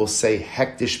Shammai will say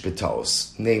hektish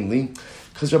b'taos, namely,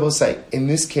 because Rabbi will say, in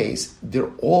this case,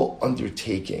 they're all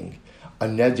undertaking a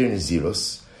neder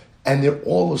nazirus, and they're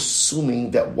all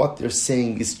assuming that what they're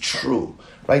saying is true,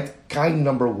 right? Guy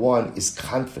number one is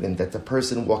confident that the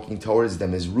person walking towards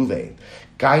them is Ruvain.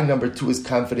 Guy number two is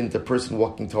confident the person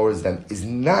walking towards them is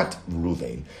not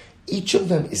Ruvain. Each of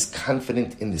them is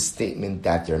confident in the statement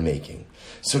that they're making.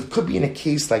 So it could be in a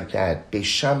case like that, Beis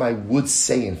Shammai would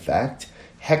say, in fact,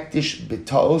 hektish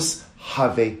b'taos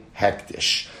have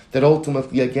hektish. That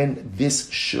ultimately, again, this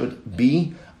should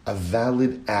be a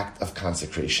valid act of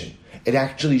consecration. It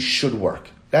actually should work.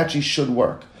 But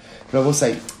I will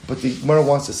say, but the Gemara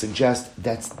wants to suggest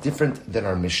that's different than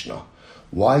our Mishnah.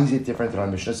 Why is it different than our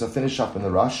Mishnah? So finish up in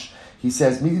the Rush. He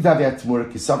says, "Midi daviat mur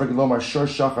kisavar gelomar shor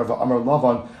shachar va'amar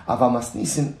lavan aval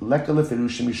masnisin lekale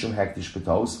ferushim mishum hektish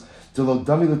b'tos to lo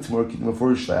dami l'tmur kit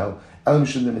mefurish le'el el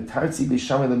mishum l'mitartzi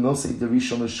b'shamay l'milsei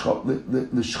derishon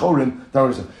l'shchorim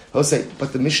darizim." He'll say,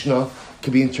 but the Mishnah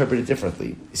could be interpreted differently.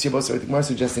 You see, what the Gemara is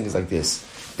suggesting is like this.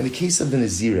 In the case of the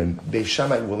Nazirim, Beis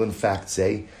Shammai will in fact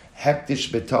say,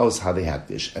 hektish b'taos have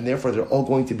hektish, and therefore they're all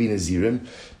going to be Nazirim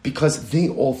because they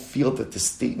all feel that the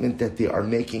statement that they are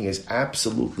making is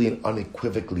absolutely and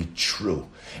unequivocally true,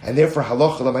 and therefore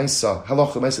halacha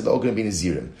l'maisa, they're all going to be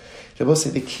Nazirim. They will say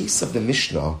the case of the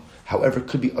Mishnah, however,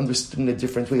 could be understood in a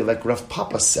different way, like Rav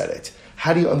Papa said it.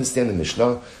 How do you understand the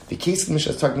Mishnah? The case of the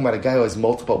Mishnah is talking about a guy who has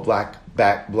multiple black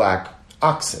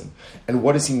oxen. And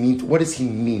what does he mean? What does he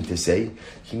mean to say?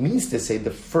 He means to say the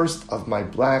first of my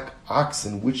black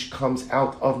oxen, which comes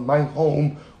out of my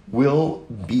home, will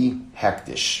be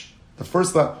hektish. The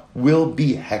first one will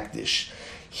be hektish.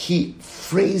 He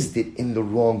phrased it in the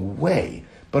wrong way,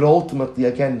 but ultimately,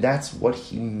 again, that's what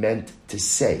he meant to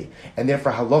say. And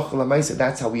therefore, halacha l'maisa,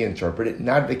 that's how we interpret it,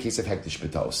 not in the case of hektish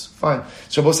b'tos. Fine.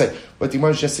 So both say, what the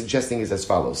Gemara is just suggesting is as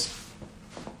follows.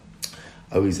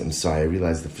 I'm sorry, I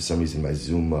realized that for some reason my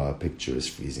Zoom picture is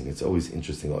freezing. It's always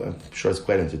interesting. I'm sure it's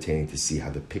quite entertaining to see how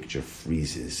the picture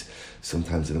freezes,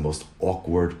 sometimes in the most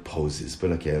awkward poses.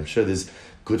 But okay, I'm sure there's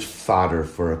good fodder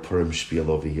for a Purim spiel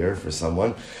over here for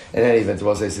someone. In any event,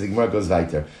 so the Gemara goes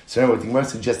weiter. So what the Gemara is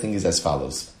suggesting is as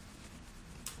follows.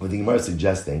 What the Gemara is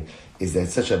suggesting is that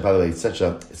it's such a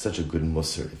good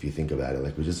musar if you think about it.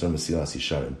 Like we just learned Mesilas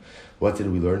Yesharim. What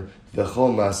did we learn?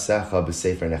 V'chol ma'asecha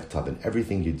b'sefer nechtaven.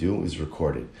 Everything you do is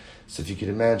recorded. So if you could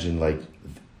imagine, like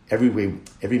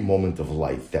every moment of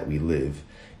life that we live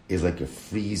is like a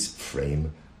freeze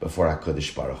frame before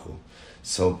HaKadosh Baruch Hu.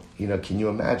 So can you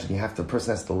imagine? The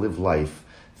person has to live life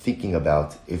thinking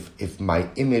about if my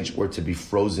image were to be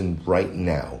frozen right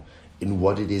now in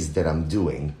what it is that I'm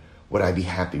doing, would I be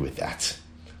happy with that?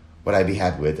 Right?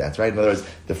 In other words,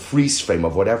 the freeze frame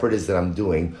of whatever it is that I'm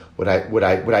doing, would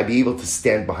I be able to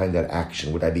stand behind that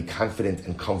action? Would I be confident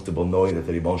and comfortable knowing that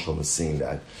the Rebbe Shalom is seeing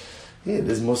that? Yeah,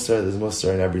 there's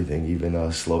Musar and everything, even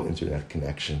a slow internet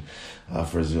connection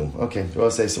for Zoom. Okay,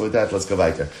 well, so with that, let's go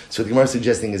weiter. So what the Gemara is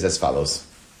suggesting is as follows.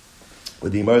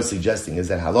 What the Gemara is suggesting is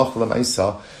that halacha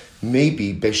l'maisa,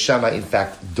 maybe Beis Shammai, in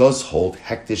fact, does hold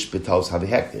hektish b'taos have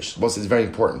hektish. Most is very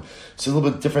important. So a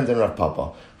little bit different than Rav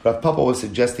Papa. Rav Papa was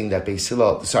suggesting that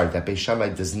Beis Shammai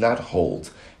does not hold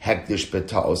hektish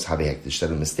b'taos have hektish,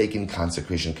 that a mistaken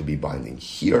consecration could be binding.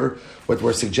 Here, what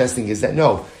we're suggesting is that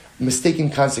no,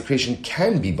 mistaken consecration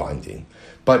can be binding,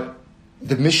 but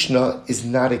the Mishnah is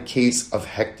not a case of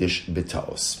hektish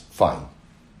b'taos. Fine.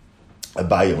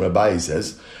 Abaye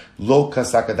says, Lo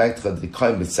kasakadaitcha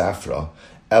dikaim b'tzafra,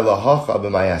 elahacha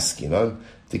b'mayaskinon,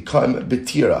 dikaim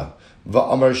b'tira,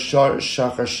 va'amar shar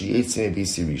shachar sheyetzim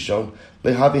ebisi rishon,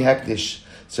 lehavi hektish.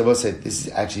 So we'll say, this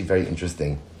is actually very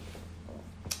interesting.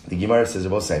 The Gemara says,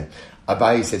 we'll say,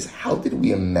 Abaye says, how did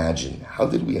we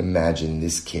imagine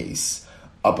this case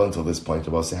up until this point?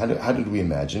 We'll say, how did we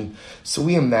imagine? So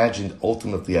we imagined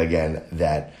ultimately again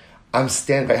that I'm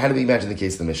standing, right? How did we imagine the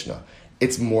case of the Mishnah?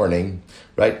 It's morning,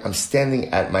 right? I'm standing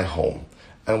at my home.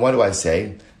 And what do I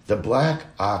say? The black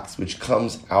ox which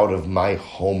comes out of my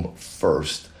home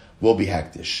first will be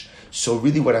hektish. So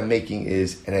really what I'm making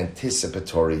is an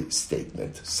anticipatory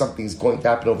statement. Something's going to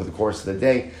happen over the course of the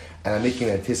day, and I'm making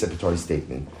an anticipatory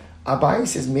statement. Abaye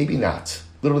says maybe not.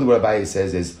 Literally what Abaye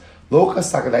says is, Lo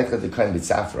chasakadaytcha dekaim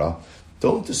b'tzafra.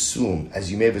 Don't assume,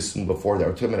 as you may have assumed before, that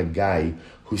we're talking about a guy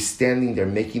who's standing there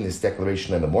making this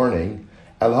declaration in the morning.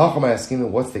 El hacham asking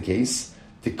him, what's the case?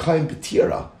 Dekaim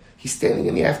b'tira. He's standing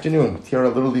in the afternoon. Tira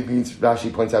literally means,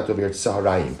 Rashi points out over here, it's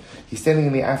Saharayim. He's standing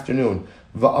in the afternoon.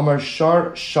 Va'amar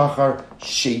shar shachar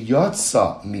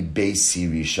sheyatsa mi beisi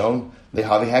rishon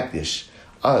lehavi hekdish.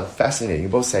 Fascinating.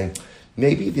 You're both saying,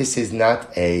 maybe this is not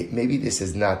a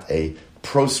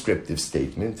proscriptive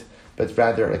statement, but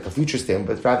rather like a future statement,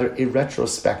 but rather a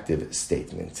retrospective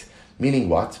statement. Meaning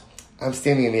what? I'm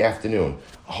standing in the afternoon.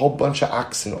 A whole bunch of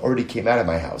oxen already came out of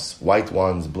my house. White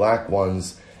ones, black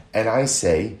ones. And I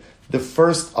say, the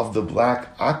first of the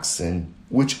black oxen,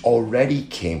 which already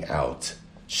came out,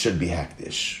 should be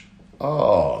hekdish.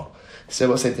 Oh, so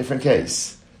we'll say different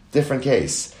case. Different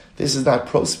case. This is not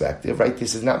prospective, right?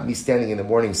 This is not me standing in the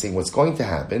morning saying what's going to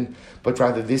happen, but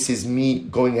rather this is me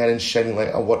going ahead and shedding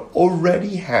light on what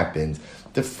already happened.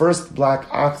 The first black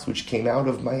ox which came out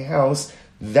of my house,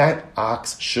 that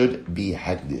ox should be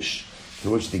hekdish. To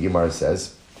which the Gemara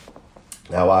says,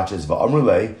 now watch this,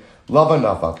 va'amrulei, lava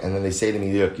nafak, and then they say to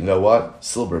me, look, you know what?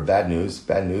 Silver, bad news.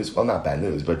 Well, not bad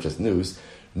news, but just news.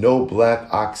 No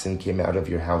black oxen came out of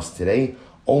your house today,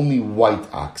 only white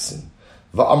oxen.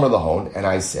 Va'amr lahon, and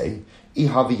I say,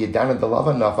 ihavi yedana the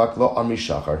lava nafak lo amri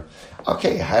shachar.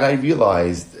 Okay, had I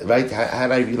realized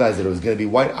that it was going to be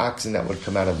white oxen that would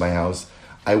come out of my house,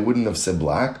 I wouldn't have said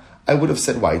black, I would have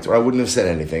said white, or I wouldn't have said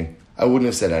anything.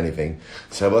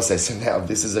 So Rabbi says, so now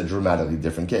this is a dramatically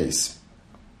different case.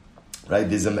 Right?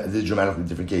 This is a dramatically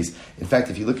different case. In fact,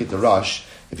 if you look at the Rush,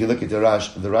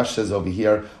 the Rush says over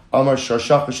here, Amar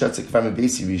Sharshach B'Shetzik V'Amar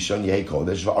Beisi Rishon Yehi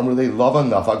Kodesh V'Amar Lei Lavan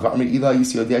Nafak V'Amar Ila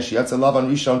Yisi Yodesh Yatza Lavan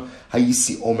Rishon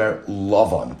Hayisi Omer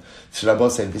Lavan. So Rabbi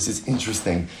said, this is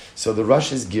interesting. So the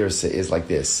Rush's girsa is like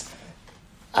this.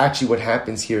 Actually, what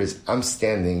happens here is I'm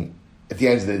standing at the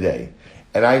end of the day,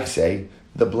 and I say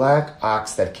the black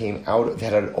ox that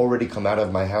had already come out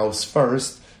of my house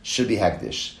first should be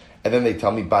hekdish. And then they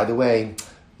tell me, by the way,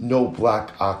 no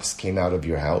black ox came out of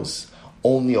your house.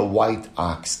 Only a white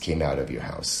ox came out of your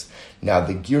house. Now,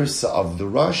 the girsa of the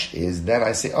Rush is, then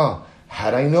I say,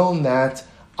 had I known that,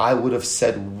 I would have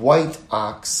said white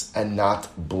ox and not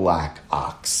black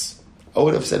ox. I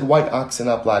would have said white ox and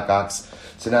not black ox.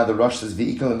 So now the Rush says,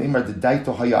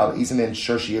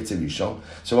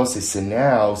 so I'll say, so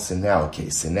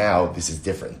now this is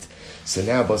different. So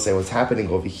now I'll say, what's happening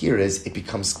over here is, it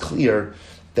becomes clear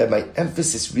that my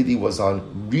emphasis really was on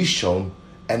Rishon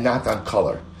and not on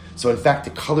color. So in fact,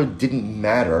 the color didn't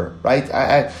matter, right?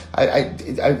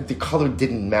 The color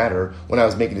didn't matter when I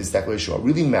was making this declaration. What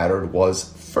really mattered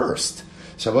was first.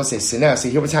 So I will say, so now,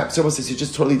 here what's happening. So I will say, it's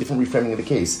just totally different reframing of the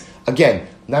case. Again,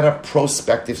 not a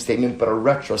prospective statement, but a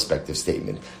retrospective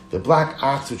statement. The black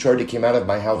ox which already came out of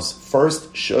my house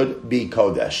first should be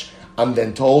Kodesh. I'm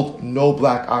then told no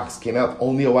black ox came out,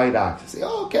 only a white ox. I say,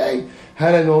 okay.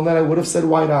 Had I known that, I would have said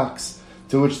white ox.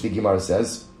 To which the Gemara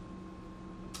says,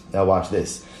 now watch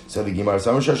this. So the Gemara says,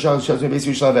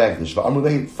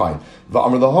 fine.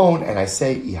 And I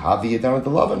say, had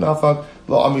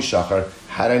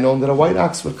I known that a white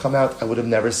ox would come out, I would have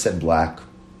never said black.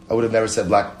 Or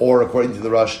according to the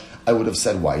Rush, I would have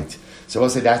said white. So I'll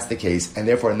say that's the case. And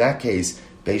therefore, in that case,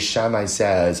 Beis Shammai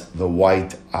says the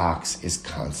white ox is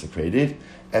consecrated,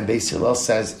 and Beis Hillel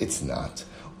says it's not.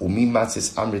 But one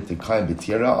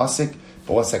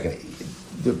second,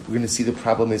 we're going to see the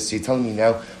problem is, so you're telling me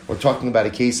now, we're talking about a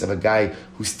case of a guy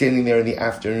who's standing there in the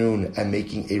afternoon and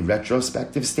making a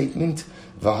retrospective statement.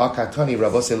 V'hakatani,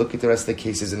 Rabbi say, look at the rest of the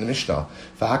cases in the Mishnah.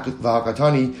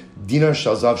 V'hakatani, dinar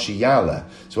shalzav shiyale.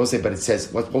 So we'll say, but it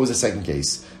says, what was the second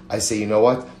case? I say, you know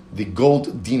what? The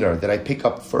gold dinar that I pick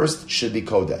up first should be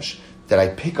Kodesh. That I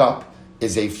pick up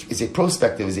is a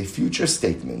prospective, is a future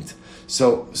statement.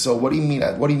 So what do you mean?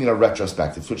 What do you mean a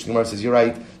retrospective? Which the Gemara says, you're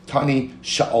right. Tani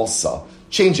sha'alsa.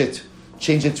 Change it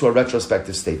to a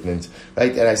retrospective statement,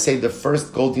 right? And I say the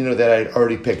first gold dinar that I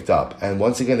already picked up. And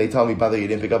once again, they tell me, by the way, you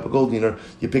didn't pick up a gold dinar,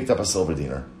 you picked up a silver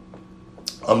dinar.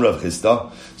 Rav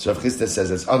Chisda. So Rav Chisda says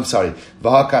this. I'm sorry.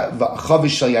 But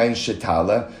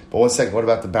one second, what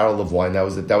about the barrel of wine? That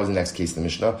was the next case in the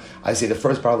Mishnah. I say the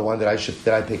first barrel of wine that I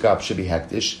pick up should be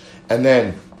hektish. And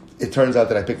then it turns out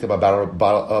that I picked up a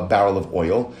barrel of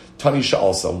oil. Tanisha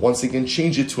also. Once again,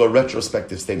 change it to a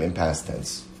retrospective statement, past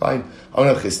tense. Fine.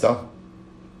 Rav Chisda.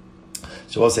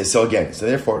 So I'll say, so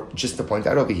therefore, just to point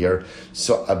out over here,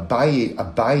 so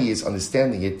Abaye is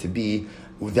understanding it to be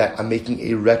that I'm making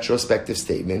a retrospective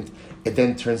statement. It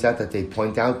then turns out that they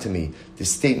point out to me the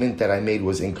statement that I made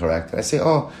was incorrect. And I say,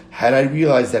 had I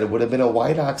realized that it would have been a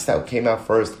white ox that came out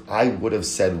first, I would have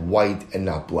said white and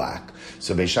not black.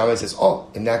 So Beis Shammai says,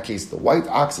 in that case, the white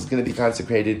ox is going to be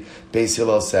consecrated. Beis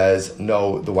Hillel says,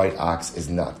 no, the white ox is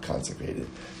not consecrated.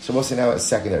 So we'll say now a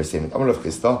secondary statement. Amar Rav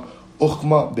Chisda,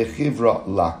 Uchma bechivra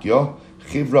lakya,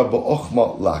 chivra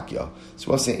ba'uchma lakya. So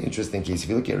we'll say an interesting case. If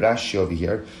you look at Rashi over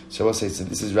here, so we'll say, so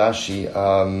this is Rashi,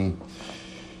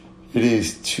 it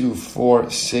is 2, 4,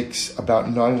 6, about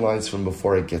 9 lines from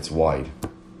before it gets wide.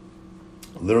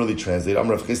 Literally translated,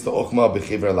 Amar Rav Chisda, Uchma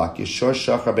bechivra lakya, shor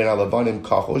shachar ben alavanim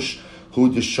kachosh,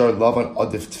 who deshar lavan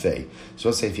adif tfei. So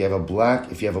let's say if you have a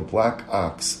black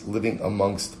ox living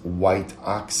amongst white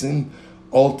oxen,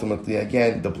 ultimately,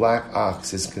 again, the black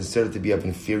ox is considered to be of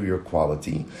inferior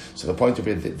quality. So the point of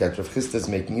it that Rav Chisda is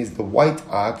making is the white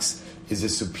ox is a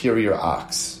superior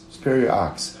ox.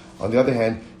 On the other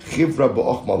hand, chivra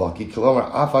ba'ochma laki, kilomar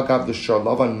afagav deshar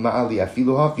lavan ma'ali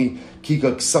afilu haki,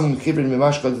 kika ksam chivrin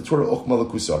mimashka the Torah ochma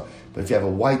lakusa. But if you have a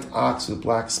white ox with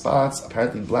black spots,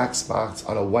 apparently black spots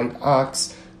on a white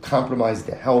ox compromise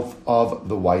the health of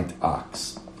the white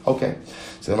ox. Okay,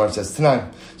 so the Gemara says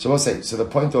Tanan. So we'll say. So the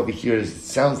point over here is it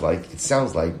sounds like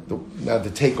now the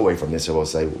takeaway from this. So we'll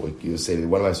say you say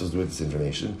what am I supposed to do with this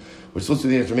information? We're supposed to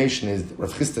do the information is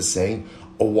Rav Chisda saying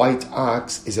a white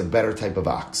ox is a better type of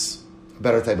ox.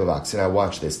 And I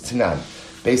watch this Tanan.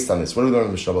 Based on this, what do we learn in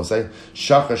the Mishnah? We'll say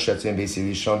Shachar Shetzim Beisi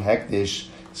Rishon Hekdish.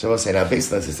 So we'll say now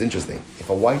based on this, it's interesting. If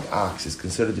a white ox is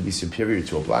considered to be superior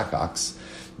to a black ox,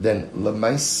 then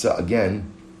Lamaisa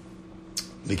again.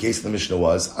 The case of the Mishnah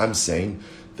was, I'm saying,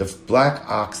 the black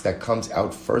ox that comes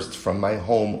out first from my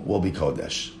home will be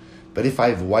Kodesh. But if I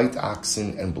have white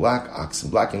oxen and black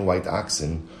and white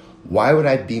oxen, why would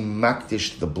I be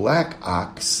makdish the black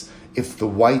ox if the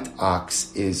white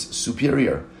ox is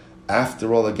superior?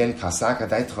 After all, again, kasaka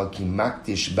daitcha ki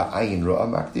makdish ba'ayin ro'a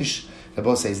makdish. The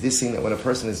Bible says this thing that when a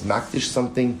person is makdish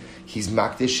something, he's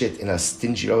makdish it in a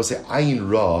stingy way. I will say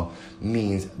ayin ra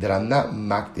means that I'm not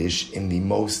makdish in the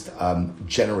most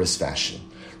generous fashion.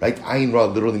 Right? Ayin ra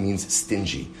literally means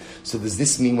stingy. So does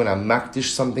this mean when I'm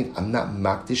makdish something, I'm not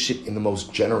makdish it in the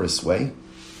most generous way?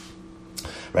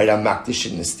 Right? I'm makdish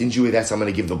it in a stingy way. That's I'm going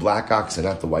to give the black ox and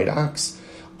not the white ox.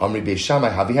 Amri Beis Shammai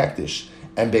havi hektish.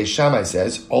 And Beis Shammai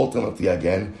says, ultimately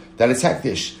again, that it's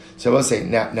hektish. So I'll say,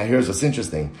 now here's what's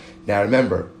interesting. Now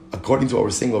remember, according to what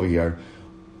we're saying over here,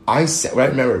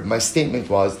 remember, my statement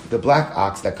was, the black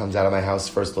ox that comes out of my house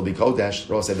first will be Kodesh.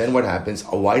 Ro said, then what happens?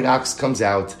 A white ox comes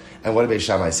out, and what did Beis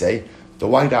Shammai say? The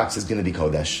white ox is going to be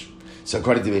Kodesh. So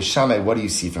according to Beis Shammai, what do you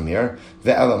see from here?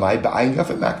 Ve'elamai ba'ayin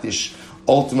gafet makdish.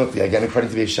 Ultimately, again, according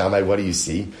to Beis Shammai, what do you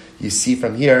see? You see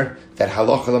from here that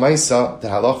halacha l'maisa,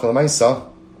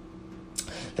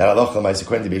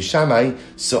 according to Beis Shammai,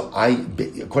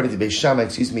 according to Beis Shammai,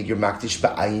 you're makdish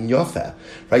ba'ayin yofa,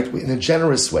 right? In a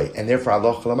generous way, and therefore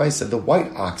halacha l'maisa, the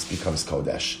white ox becomes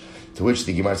kodesh. To which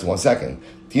the Gemara says, 1 second.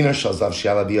 Dinar shalzav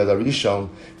shiala biyad rishon.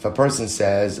 If a person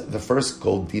says the first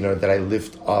gold dinar that I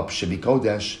lift up should be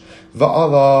kodesh,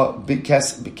 va'ala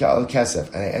kesef,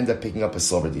 and I end up picking up a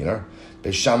silver dinar.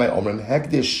 Beis Shammai omrim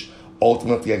hekdish.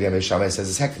 Ultimately, again, Beis Shammai says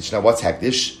it's hekdish. Now, what's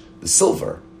hekdish? The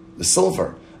silver.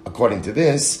 According to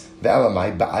this,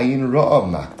 ve'elamai ba'ayin ra'a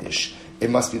makdish. It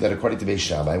must be that according to Beis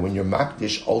Shammai, when you're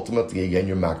makdish, ultimately again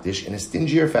you're makdish in a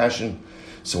stingier fashion.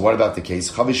 So what about the case?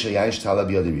 If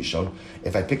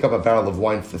I pick up a barrel of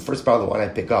wine, the first barrel of wine I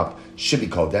pick up should be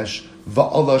kodesh.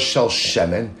 Va'ala shel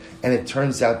shemen, and it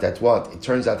turns out that what? It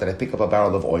turns out that I pick up a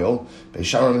barrel of oil. Beis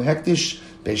Shammai hekdish.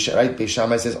 Beis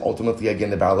Shammai says ultimately again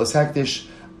the barrel is hekdish.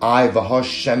 I v'ha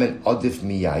shemen adif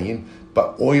miyayin.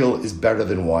 But oil is better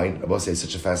than wine. I will say it's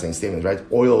such a fascinating statement, right?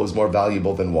 Oil is more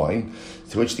valuable than wine.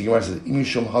 To which the Gemara says,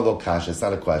 "Imishum halo kasha." It's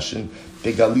not a question.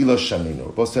 Begalila shaminu. We're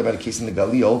supposed to have about a case in the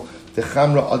Galil. The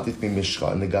chamra adif mimishcha.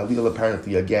 In the Galil,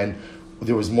 apparently, again,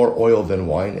 there was more oil than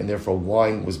wine, and therefore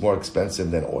wine was more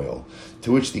expensive than oil.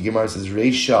 To which the Gemara says,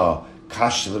 "Reisha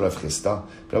kash Rav Chisda."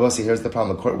 But I will say, here's the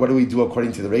problem. What do we do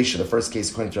according to the Reisha? The first case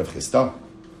according to Rav Chisda.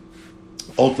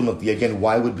 Ultimately, again,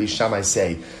 why would Beis Shammai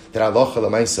say that halacha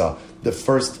l'maisa, the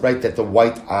first, right, that the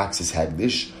white ox is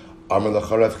hagdish? Amar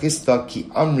l'cha Rav Chisda ki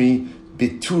amri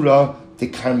bitura de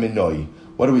karmenoi.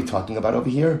 What are we talking about over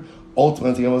here?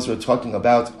 Ultimately, we're talking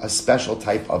about a special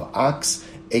type of ox,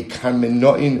 a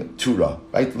karmenoin tura,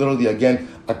 right? Literally, again,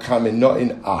 a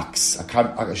karmenoin ox, a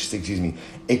karmenoi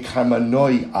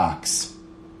ox.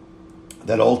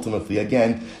 That ultimately,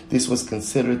 again, this was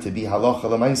considered to be halacha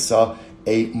l'maisa,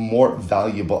 a more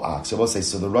valuable ox. So we'll say,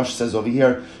 so the Rosh says over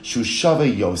here,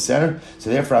 Shushava Yoser. So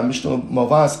therefore, our Mishnah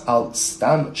Movas al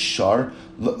Stam Shar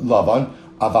Lavan.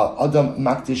 Aval Adam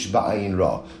Makdish Ba'ayin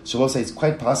Ra. So we'll say it's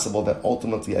quite possible that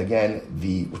ultimately, again,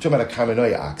 we're talking about a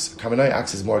Kamenoy ox. A Kamenoy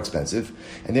ox is more expensive,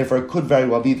 and therefore it could very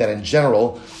well be that in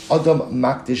general, Adam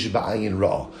Makdish Ba'ayin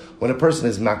Ra. When a person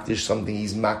is Makdish something,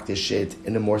 he's Makdish it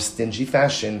in a more stingy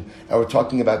fashion, and we're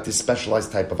talking about this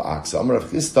specialized type of ox. So Amar Rav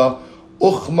Chisda,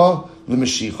 Uchma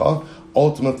L'Mashicha.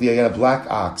 Ultimately, again, a black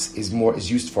ox is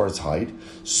used for its hide.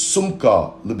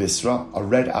 Sumka L'Bisra, a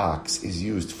red ox is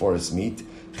used for its meat.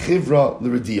 Chivra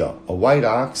l'redia, a white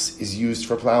ox is used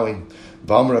for plowing.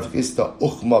 V'amar Rav Chisda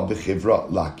uchma b'chivra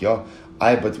lakya.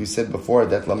 But we said before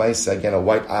that lamaisa, again, a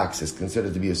white ox is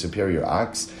considered to be a superior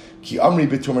ox. Ki amri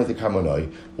b'tumar de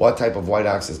kamonoi. What type of white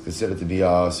ox is considered to be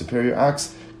a superior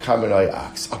ox? Kamonoi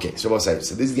ox. Okay, so we'll say,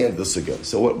 so this is the end of the sugya.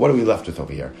 So what are we left with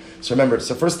over here? So remember,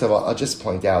 so first of all, I'll just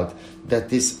point out that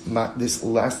this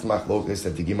last machlokas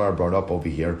that the Gemara brought up over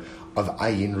here of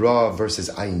ayin ra versus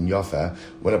ayin yafa,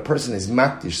 when a person is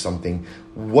makdish something,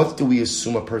 what do we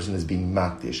assume a person is being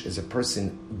makdish? Is a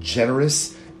person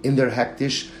generous in their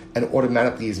hektish and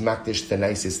automatically is makdish the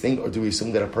nicest thing, or do we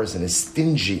assume that a person is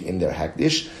stingy in their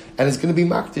hektish and is going to be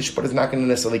makdish, but is not going to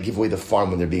necessarily give away the farm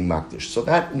when they're being makdish? So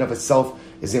that in of itself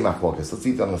is a machlokas. Let's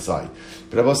leave it on the side.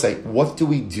 But I will say, what do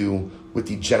we do with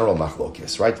the general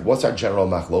machlokas, right? What's our general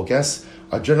machlokas?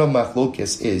 Our general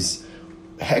machlokas is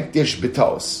hektish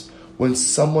bitos. When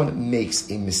someone makes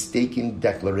a mistaken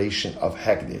declaration of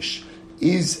hektish,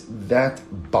 is that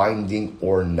binding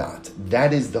or not?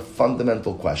 That is the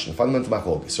fundamental question, fundamental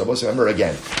machlokas. So remember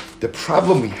again, the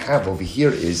problem we have over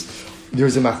here is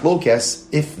there's a machlokas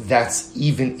if that's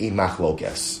even a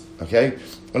machlokas. Okay?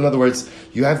 In other words,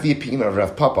 you have the opinion of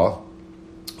Rav Papa,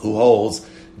 who holds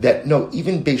that no,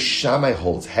 even Beis Shammai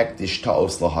holds hektish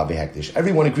ta'os lo have hektish.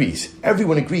 Everyone agrees,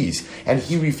 and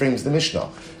he reframes the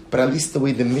Mishnah. But at least the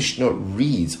way the Mishnah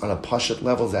reads on a pashat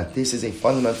level, that this is a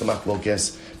fundamental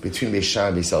machlokas between Beis Shammai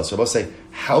and Beis Hillel. So we'll say,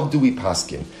 how do we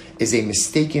paskin? Is a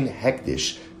mistaken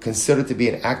hektish considered to be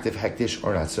an active hektish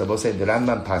or not? So we'll say the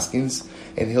Rambam paskins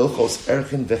in Hilchos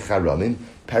Erchin v'Charamim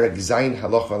Perek Zayin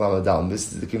Halacha Lamadal.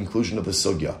 This is the conclusion of the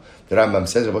sugya. The Rambam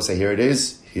says, we'll say, here it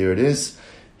is.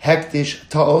 Hektish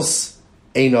ta'os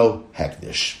eino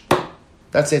hektish.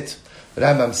 That's it. The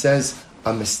Rambam says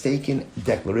a mistaken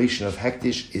declaration of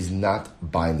hektish is not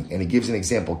binding. And he gives an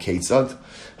example. Ketzad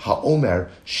ha'omer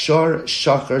shar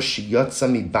shachar shiyatza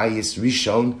mibayis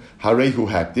rishon harehu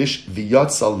hektish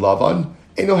v'yatza lavan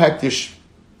eino hektish.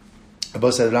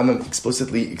 Abba said the Rambam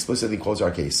explicitly quotes our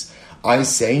case. I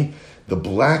say the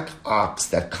black ox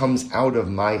that comes out of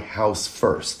my house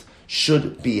first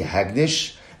should be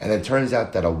hektish. And it turns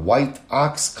out that a white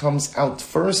ox comes out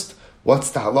first. What's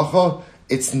the halacha?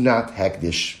 It's not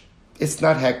hektish. It's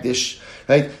not hektish,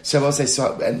 right? So I'll say,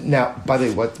 and now, by the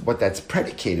way, what that's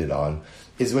predicated on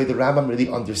is the way the Rambam really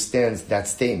understands that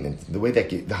statement. The way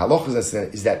that the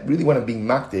halacha is that really when I'm being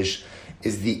makdish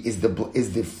is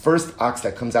the first ox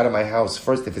that comes out of my house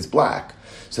first if it's black.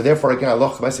 So therefore, again,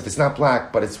 halacha, if it's not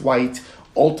black but it's white,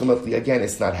 ultimately, again,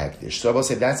 it's not hektish. So I will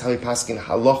say that's how we paskin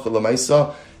halacha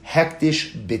l'maisa.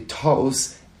 Hektish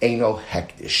bitos eino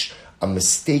hektish. A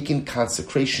mistaken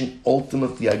consecration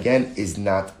ultimately, again, is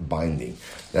not binding.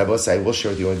 Now, I will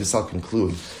share with you, and this I'll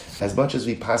conclude. As much as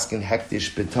we paskin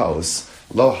hektish bitos,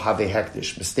 lo have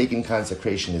hektish, mistaken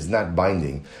consecration is not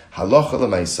binding. Halacha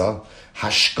l'maisa,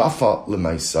 hashkafa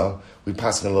l'maisa, we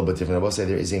paskin a little bit different. I will say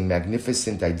there is a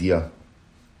magnificent idea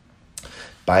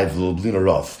by Lublin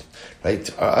Rav,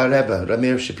 right? Our Rebbe,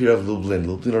 Rameir Shapiro of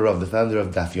Lublin Rav, the founder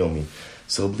of Daf Yomi.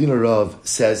 So Lublin Rav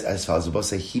says as follows. We'll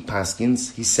say he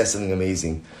paskins. He says something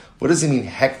amazing. What does it mean?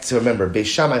 So remember, Beis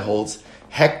Shammai holds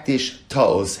hektish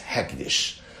ta'os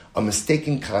hektish. A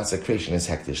mistaken consecration is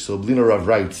hektish. So Lublin Rav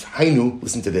writes, Hainu,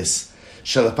 listen to this.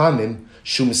 Shalapamim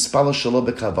shu mispalo shalo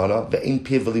bekavana ve'ein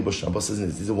piv v'libo shnabo. This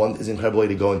is an incredible way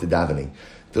to go into davening.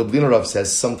 The Lublin Rav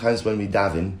says sometimes when we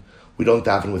daven, we don't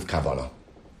daven with kavana.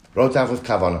 We don't daven with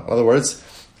kavana. In other words,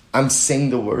 I'm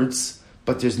saying the words,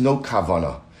 but there's no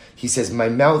kavana. He says, my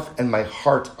mouth and my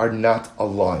heart are not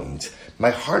aligned.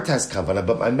 My heart has kavanah,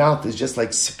 but my mouth is just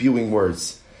like spewing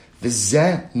words.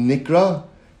 V'zeh nikra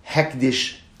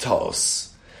hekdish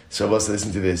ta'os. So let's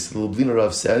listen to this. The Lublin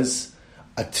Rav says,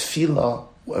 a tefillah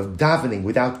of davening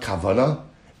without kavanah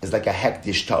is like a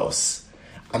hekdish ta'os.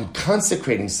 I'm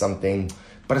consecrating something,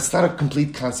 but it's not a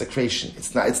complete consecration.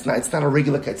 It's not a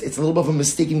regular, it's a little bit of a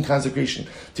mistaken consecration.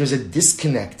 There's a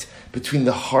disconnect between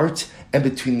the heart and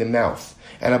between the mouth.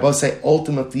 And Abba say,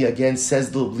 ultimately, again,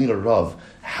 says the Lublin Rav,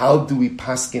 how do we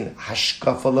paskin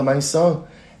hashkafa l'maisa?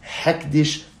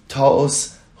 Hekdish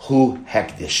ta'os hu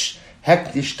hekdish.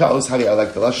 Hekdish ta'os, I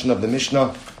like the lashon of the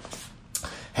Mishnah.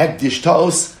 Hekdish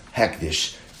ta'os,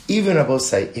 hekdish. Even Rabbi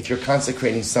say, if you're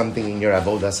consecrating something in your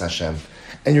avodas Hashem,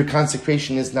 and your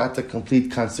consecration is not the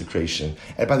complete consecration.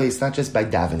 And by the way, it's not just by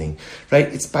davening, right?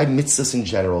 It's by mitzvahs in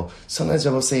general. Sometimes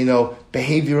Rabbi say,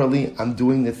 behaviorally, I'm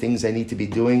doing the things I need to be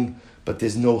doing, but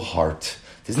there's no heart.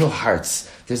 There's no hearts.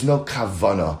 There's no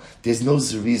kavana. There's no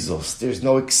zerizos. There's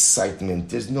no excitement.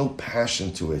 There's no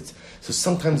passion to it. So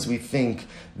sometimes we think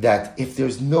that if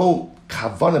there's no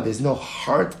kavana, there's no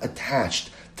heart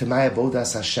attached to my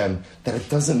avodas Hashem, that it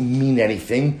doesn't mean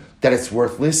anything, that it's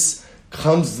worthless.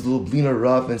 Comes the Lublina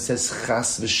Rav and says,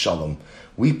 Chas v'shalom.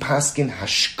 We paskin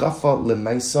hashkafa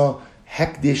lemaisa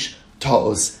hekdish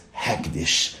ta'os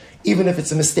hekdish. Even if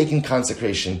it's a mistaken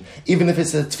consecration, even if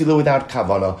it's a tefillah without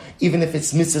kavana, even if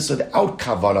it's mitzvahs without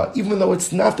kavana, even though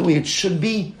it's not the way it should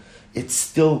be, it's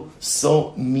still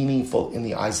so meaningful in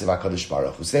the eyes of HaKadosh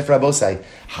Baruch Hu. So therefore, Rabbi say,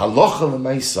 halacha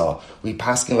lemaisa, we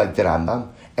paskin like the Rambam,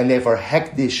 and therefore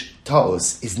hekdish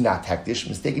ta'os is not hekdish.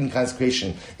 Mistaken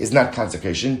consecration is not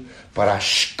consecration. But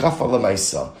ashkafa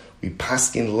l'maisa, we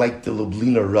paskin like the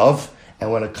Lublina Rav.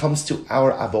 And when it comes to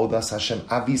our avodas Hashem,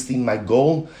 obviously my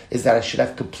goal is that I should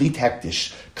have complete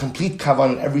hekdish, complete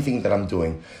kavan in everything that I'm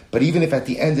doing. But even if at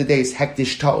the end of the day it's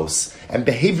hekdish ta'os, and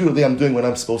behaviorally I'm doing what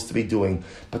I'm supposed to be doing,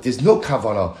 but there's no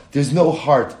kavana, there's no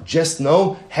heart, just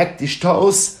know hekdish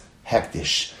ta'os,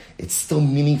 hekdish. It's still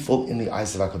meaningful in the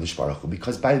eyes of HaKadosh Baruch Hu,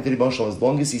 because by the Rebbe Shalom, as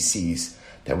long as he sees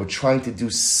that we're trying to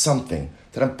do something,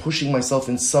 that I'm pushing myself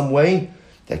in some way,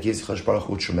 that gives HaKadosh Baruch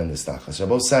Hu tremendous nachas.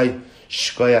 Rabbi say,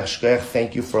 shkoyach, shkoyach,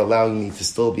 thank you for allowing me to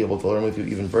still be able to learn with you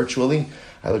even virtually.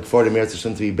 I look forward to Eretz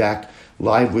Hashem to be back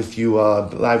live with you in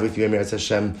Eretz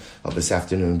Hashem this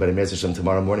afternoon, but in Eretz Hashem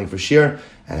tomorrow morning for Shir,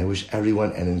 and I wish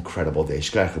everyone an incredible day.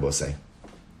 Shkoyach, Rabbi say.